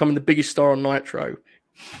on, becoming the biggest star on Nitro,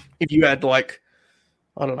 if you had,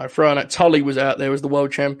 I don't know, throwing out Tully was out there as the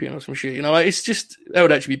world champion or some shit. You know, it's just, that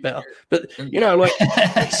would actually be better. But,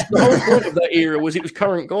 the whole point of that era was it was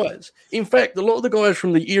current guys. In fact, a lot of the guys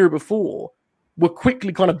from the era before were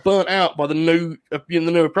quickly kind of burnt out by the new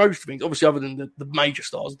approach to things, obviously other than the major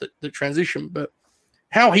stars that transition. But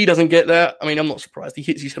how he doesn't get that, I mean, I'm not surprised. He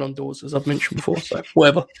hits his head on doors, as I've mentioned before, so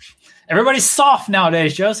whatever. Everybody's soft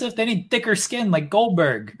nowadays, Joseph. They need thicker skin like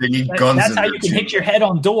Goldberg. They need guns. That's how you can hit your head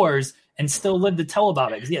on doors and still live to tell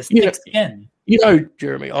about it because he has thick skin. You know,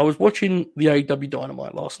 Jeremy, I was watching the AEW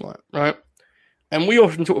Dynamite last night, right? And we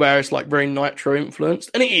often talk about it's like very Nitro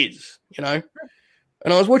influenced, and it is, you know.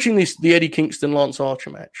 And I was watching the Eddie Kingston Lance Archer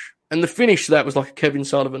match, and the finish to that was like a Kevin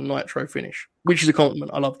Sullivan Nitro finish, which is a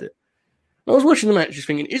compliment. I loved it. And I was watching the match just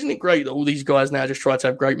thinking, isn't it great that all these guys now just try to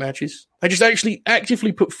have great matches? They just actually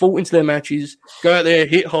actively put thought into their matches, go out there,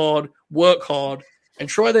 hit hard, work hard, and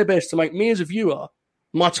try their best to make me as a viewer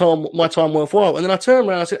my time worthwhile. And then I turned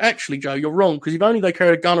around and I said, actually, Joe, you're wrong, because if only they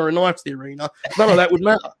carried a gun or a knife to the arena, none of that would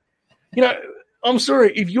matter. You know, I'm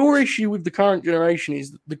sorry, if your issue with the current generation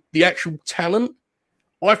is the actual talent,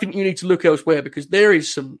 I think you need to look elsewhere, because there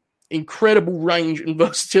is some incredible range and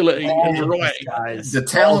versatility and variety. The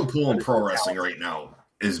talent pool in pro wrestling right now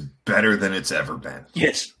is better than it's ever been.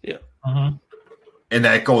 Yes, yeah. Mm-hmm. And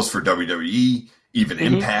that goes for WWE, even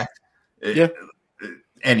Impact,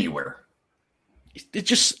 anywhere. It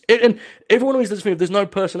just, and everyone always does think there's no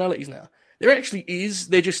personalities now. There actually is.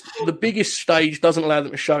 They're just the biggest stage doesn't allow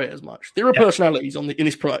them to show it as much. There are personalities in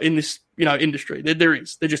this industry. There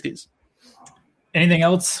is. There just is. Anything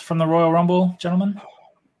else from the Royal Rumble, gentlemen?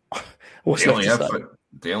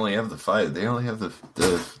 They only have the five. They only have the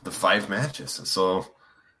 5 matches. So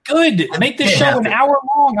good. Make this show an hour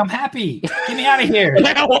long. I'm happy. Get me out of here. An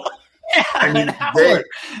hour. Yeah, an hour.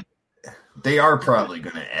 They are probably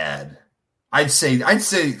going to add. I'd say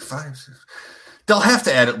 5. They'll have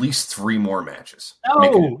to add at least 3 more matches.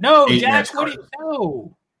 No, Jack. What do you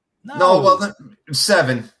know? No, well,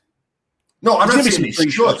 7. No, I'm not saying they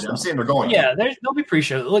should. I'm saying they're going. Yeah, there'll be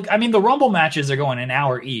pre-show. Look, I mean, the Rumble matches are going an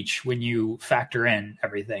hour each when you factor in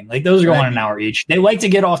everything. Like, those are going an hour each. They like to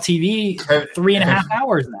get off TV 3.5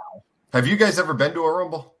 hours now. Have you guys ever been to a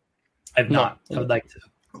Rumble? I've not. I would like to.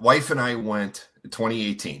 Wife and I went in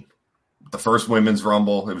 2018. The first women's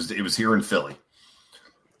Rumble. It was here in Philly.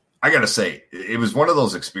 I got to say, it was one of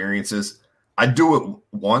those experiences. I'd do it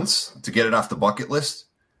once to get it off the bucket list.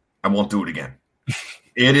 I won't do it again.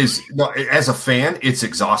 It is, as a fan, it's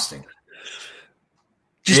exhausting.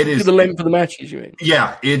 Just for the length of the matches, you mean?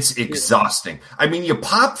 Yeah, it's exhausting. I mean, you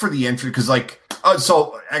pop for the entry because,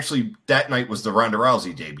 so actually, that night was the Ronda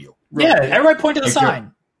Rousey debut. Yeah, everybody point to the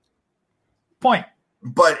sign. Point.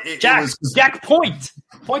 But Jack, point.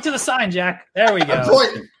 Point to the sign, Jack. There we go.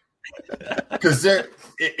 Point. Because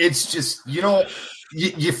it's just,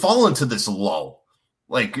 you fall into this lull.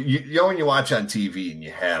 Like, when you watch on TV and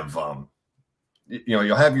you have,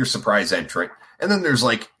 you'll have your surprise entrant, and then there's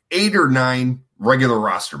like 8 or 9 regular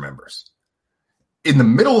roster members. In the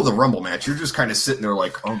middle of the Rumble match, you're just kind of sitting there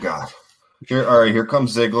like, oh, God. Here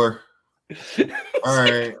comes Ziggler. All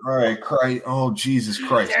right, Christ. Oh, Jesus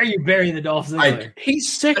Christ. Dare you bury the Dolph Ziggler.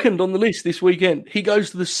 He's second on the list this weekend. He goes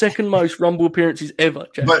to the second most Rumble appearances ever,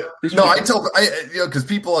 Jack. But, because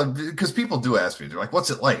people do ask me, they're like, what's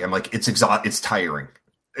it like? I'm like, it's tiring.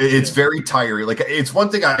 It's very tiring. Like, it's one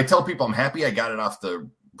thing I tell people I'm happy I got it off the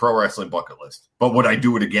pro wrestling bucket list. But would I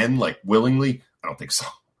do it again, like, willingly? I don't think so.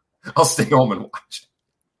 I'll stay home and watch.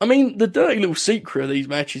 I mean, the dirty little secret of these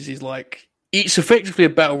matches is, like, it's effectively a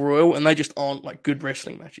battle royal, and they just aren't, like, good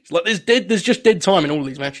wrestling matches. Like, there's just dead time in all of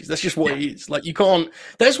these matches. That's just what it is. Like, you can't...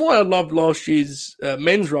 That's why I loved last year's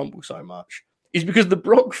men's Rumble so much, is because the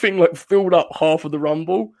Brock thing, like, filled up half of the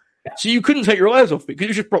Rumble. So you couldn't take your eyes off it because it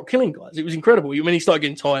was just Brock killing guys. It was incredible. I mean, he started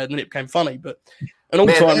getting tired and then it became funny, but an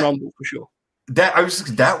all-time Rumble for sure.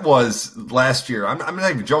 That was last year. I'm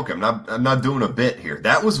not even joking. I'm not doing a bit here.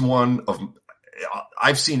 That was one of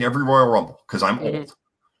I've seen every Royal Rumble because I'm old.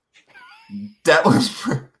 That was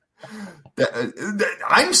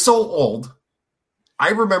I'm so old. I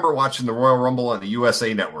remember watching the Royal Rumble on the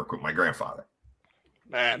USA Network with my grandfather.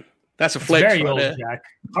 Man. That's a flex very right old, there. Jack.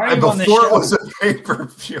 Before it was a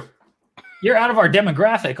pay-per-view. You're out of our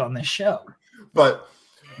demographic on this show. But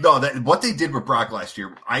no, what they did with Brock last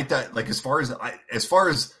year, I thought, like, as far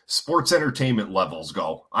as sports entertainment levels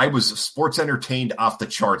go, I was sports entertained off the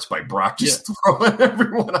charts by Brock just throwing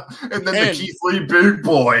everyone up. And then the Keith Lee big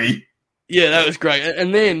boy. Yeah, that was great.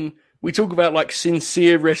 And then we talk about, like,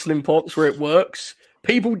 sincere wrestling pops where it works.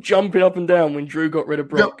 People jumping up and down when Drew got rid of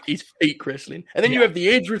Brock is peak wrestling. And then you have the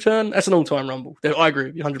Edge return. That's an all-time Rumble. I agree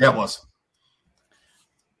with you 100%. That was.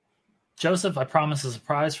 Joseph, I promise a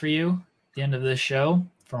surprise for you at the end of this show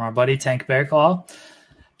from our buddy Tank Bearclaw.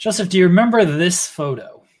 Joseph, do you remember this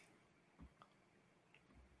photo?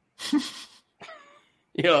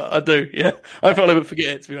 Yeah, I do. Yeah. I probably would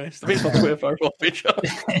forget it, to be honest. I think it's my Twitter profile picture.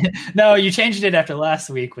 No, you changed it after last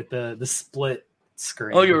week with the split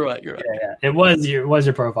screen. Oh, you're right. Yeah. It was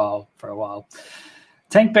your profile for a while.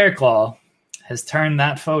 Tank Bearclaw has turned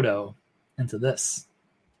that photo into this.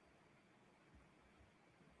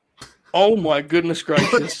 Oh my goodness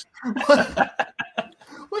gracious!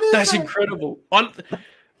 That's incredible.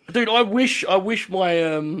 Dude, I wish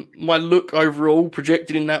my my look overall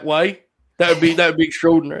projected in that way. That would be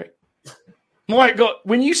extraordinary. My God,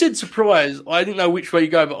 when you said surprise, I didn't know which way you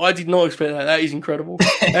go, but I did not expect that. That is incredible.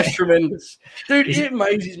 That's tremendous. Dude, it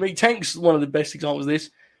amazes me. Tank's one of the best examples of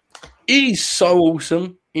this. He's so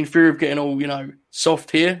awesome in fear of getting all,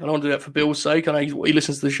 soft here. I don't want to do that for Bill's sake. I know he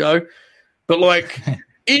listens to the show. But, like,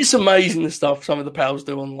 it's amazing the stuff some of the pals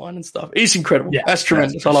do online and stuff. It's incredible. Yeah, that's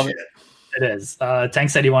tremendous. I love it. It is. Tank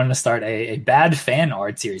said he wanted to start a bad fan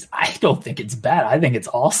art series. I don't think it's bad. I think it's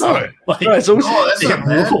awesome. No, it's awesome. That's not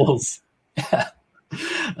bad. Rules. Yeah.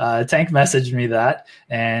 Tank messaged me that,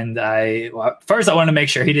 and first I wanted to make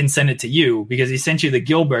sure he didn't send it to you because he sent you the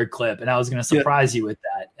Gilbert clip, and I was going to surprise you with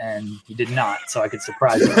that, and he did not, so I could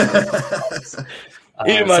surprise you.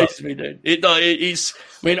 It amazes me, dude. It's.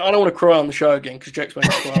 I mean, I don't want to cry on the show again because Jack's made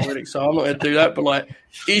me cry already, so I'm not going to do that. But like,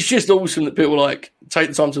 it's just awesome that people like take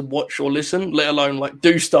the time to watch or listen, let alone like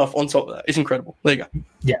do stuff on top of that. It's incredible. There you go.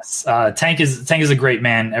 Yes, Tank is a great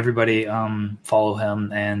man. Everybody follow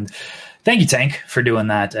him, and thank you, Tank, for doing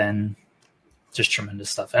that and just tremendous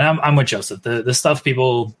stuff. And I'm with Joseph. The stuff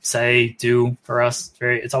people say, do for us,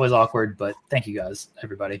 it's always awkward, but thank you guys,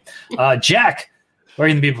 everybody. Jack, where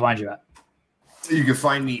can the people find you at? You can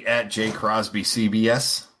find me at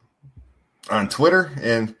jcrosbycbs on Twitter,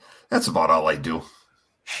 and that's about all I do.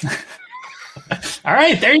 All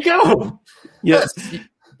right, there you go. Yes,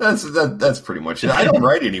 that's pretty much it. I don't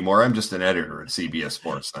write anymore. I'm just an editor at CBS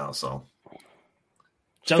Sports now. So,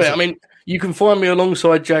 I mean, you can find me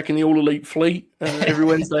alongside Jack in the All Elite Fleet every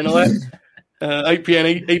Wednesday night, 8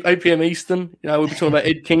 p.m. Eastern. You know, we'll be talking about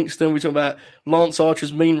Ed Kingston. We're talking about Lance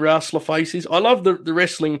Archer's mean wrestler faces. I love the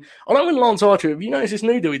wrestling. I like when Lance Archer, have you noticed this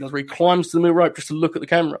new deal he does where he climbs to the middle rope just to look at the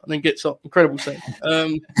camera and then gets up? Incredible scene.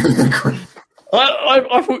 I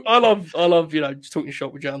love, you know, just talking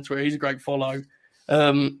shop with Jay on Twitter. He's a great follow.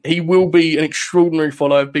 He will be an extraordinary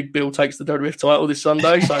follow if Big Bill takes the WWF title this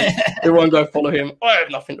Sunday, so everyone go follow him. I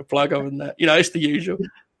have nothing to plug other than that. You know, it's the usual.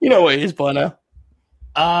 You know what it is by now.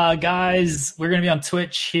 Guys, we're going to be on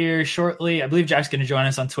Twitch here shortly. I believe Jack's going to join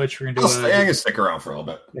us on Twitch. We're going to do I'm going to stick around for a little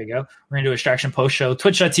bit. There you go. We're going to do a Extraction post show.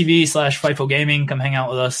 Twitch.tv/Fightful Gaming. Come hang out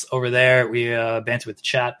with us over there. We banter with the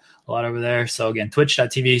chat a lot over there. So again,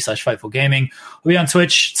 Twitch.tv/Fightful Gaming. We'll be on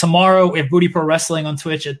Twitch tomorrow. We have Booty Pro Wrestling on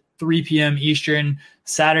Twitch at 3 p.m. Eastern.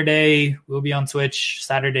 Saturday, we'll be on Twitch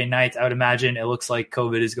Saturday night. I would imagine it looks like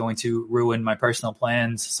COVID is going to ruin my personal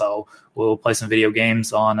plans. So we'll play some video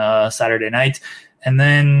games on Saturday night. And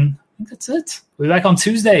then I think that's it. We'll be back on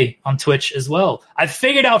Tuesday on Twitch as well. I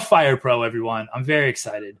figured out Fire Pro, everyone. I'm very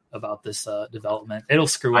excited about this development. It'll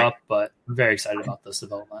screw up, but I'm very excited about this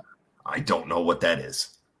development. I don't know what that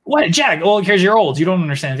is. What, Jack? Well, because you're old. You don't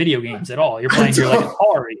understand video games at all. You're playing your like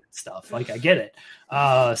Atari and stuff. Like, I get it.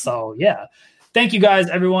 So, yeah. Thank you guys,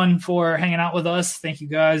 everyone, for hanging out with us. Thank you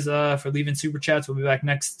guys for leaving Super Chats. We'll be back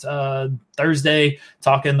next Thursday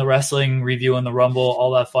talking the wrestling, reviewing the Rumble,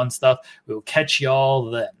 all that fun stuff. We'll catch y'all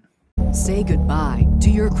then. Say goodbye to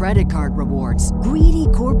your credit card rewards. Greedy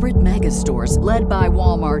corporate mega stores, led by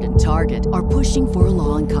Walmart and Target, are pushing for a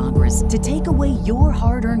law in Congress to take away your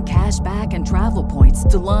hard-earned cash back and travel points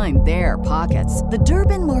to line their pockets. The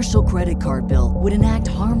Durbin-Marshall credit card bill would enact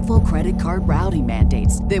harmful credit card routing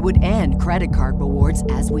mandates that would end credit card rewards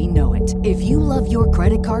as we know it. If you love your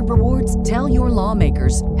credit card rewards, tell your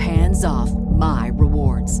lawmakers, hands off my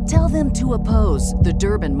rewards. Tell them to oppose the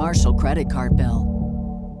Durbin-Marshall credit card bill.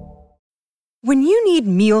 When you need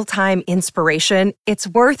mealtime inspiration, it's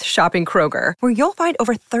worth shopping Kroger, where you'll find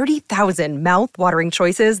over 30,000 mouth-watering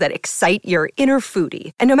choices that excite your inner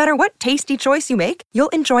foodie. And no matter what tasty choice you make, you'll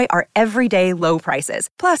enjoy our everyday low prices,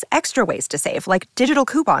 plus extra ways to save, like digital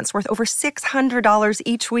coupons worth over $600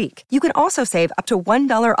 each week. You can also save up to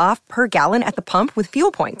 $1 off per gallon at the pump with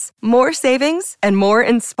fuel points. More savings and more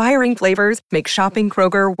inspiring flavors make shopping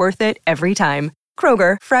Kroger worth it every time.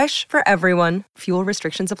 Kroger, fresh for everyone. Fuel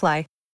restrictions apply.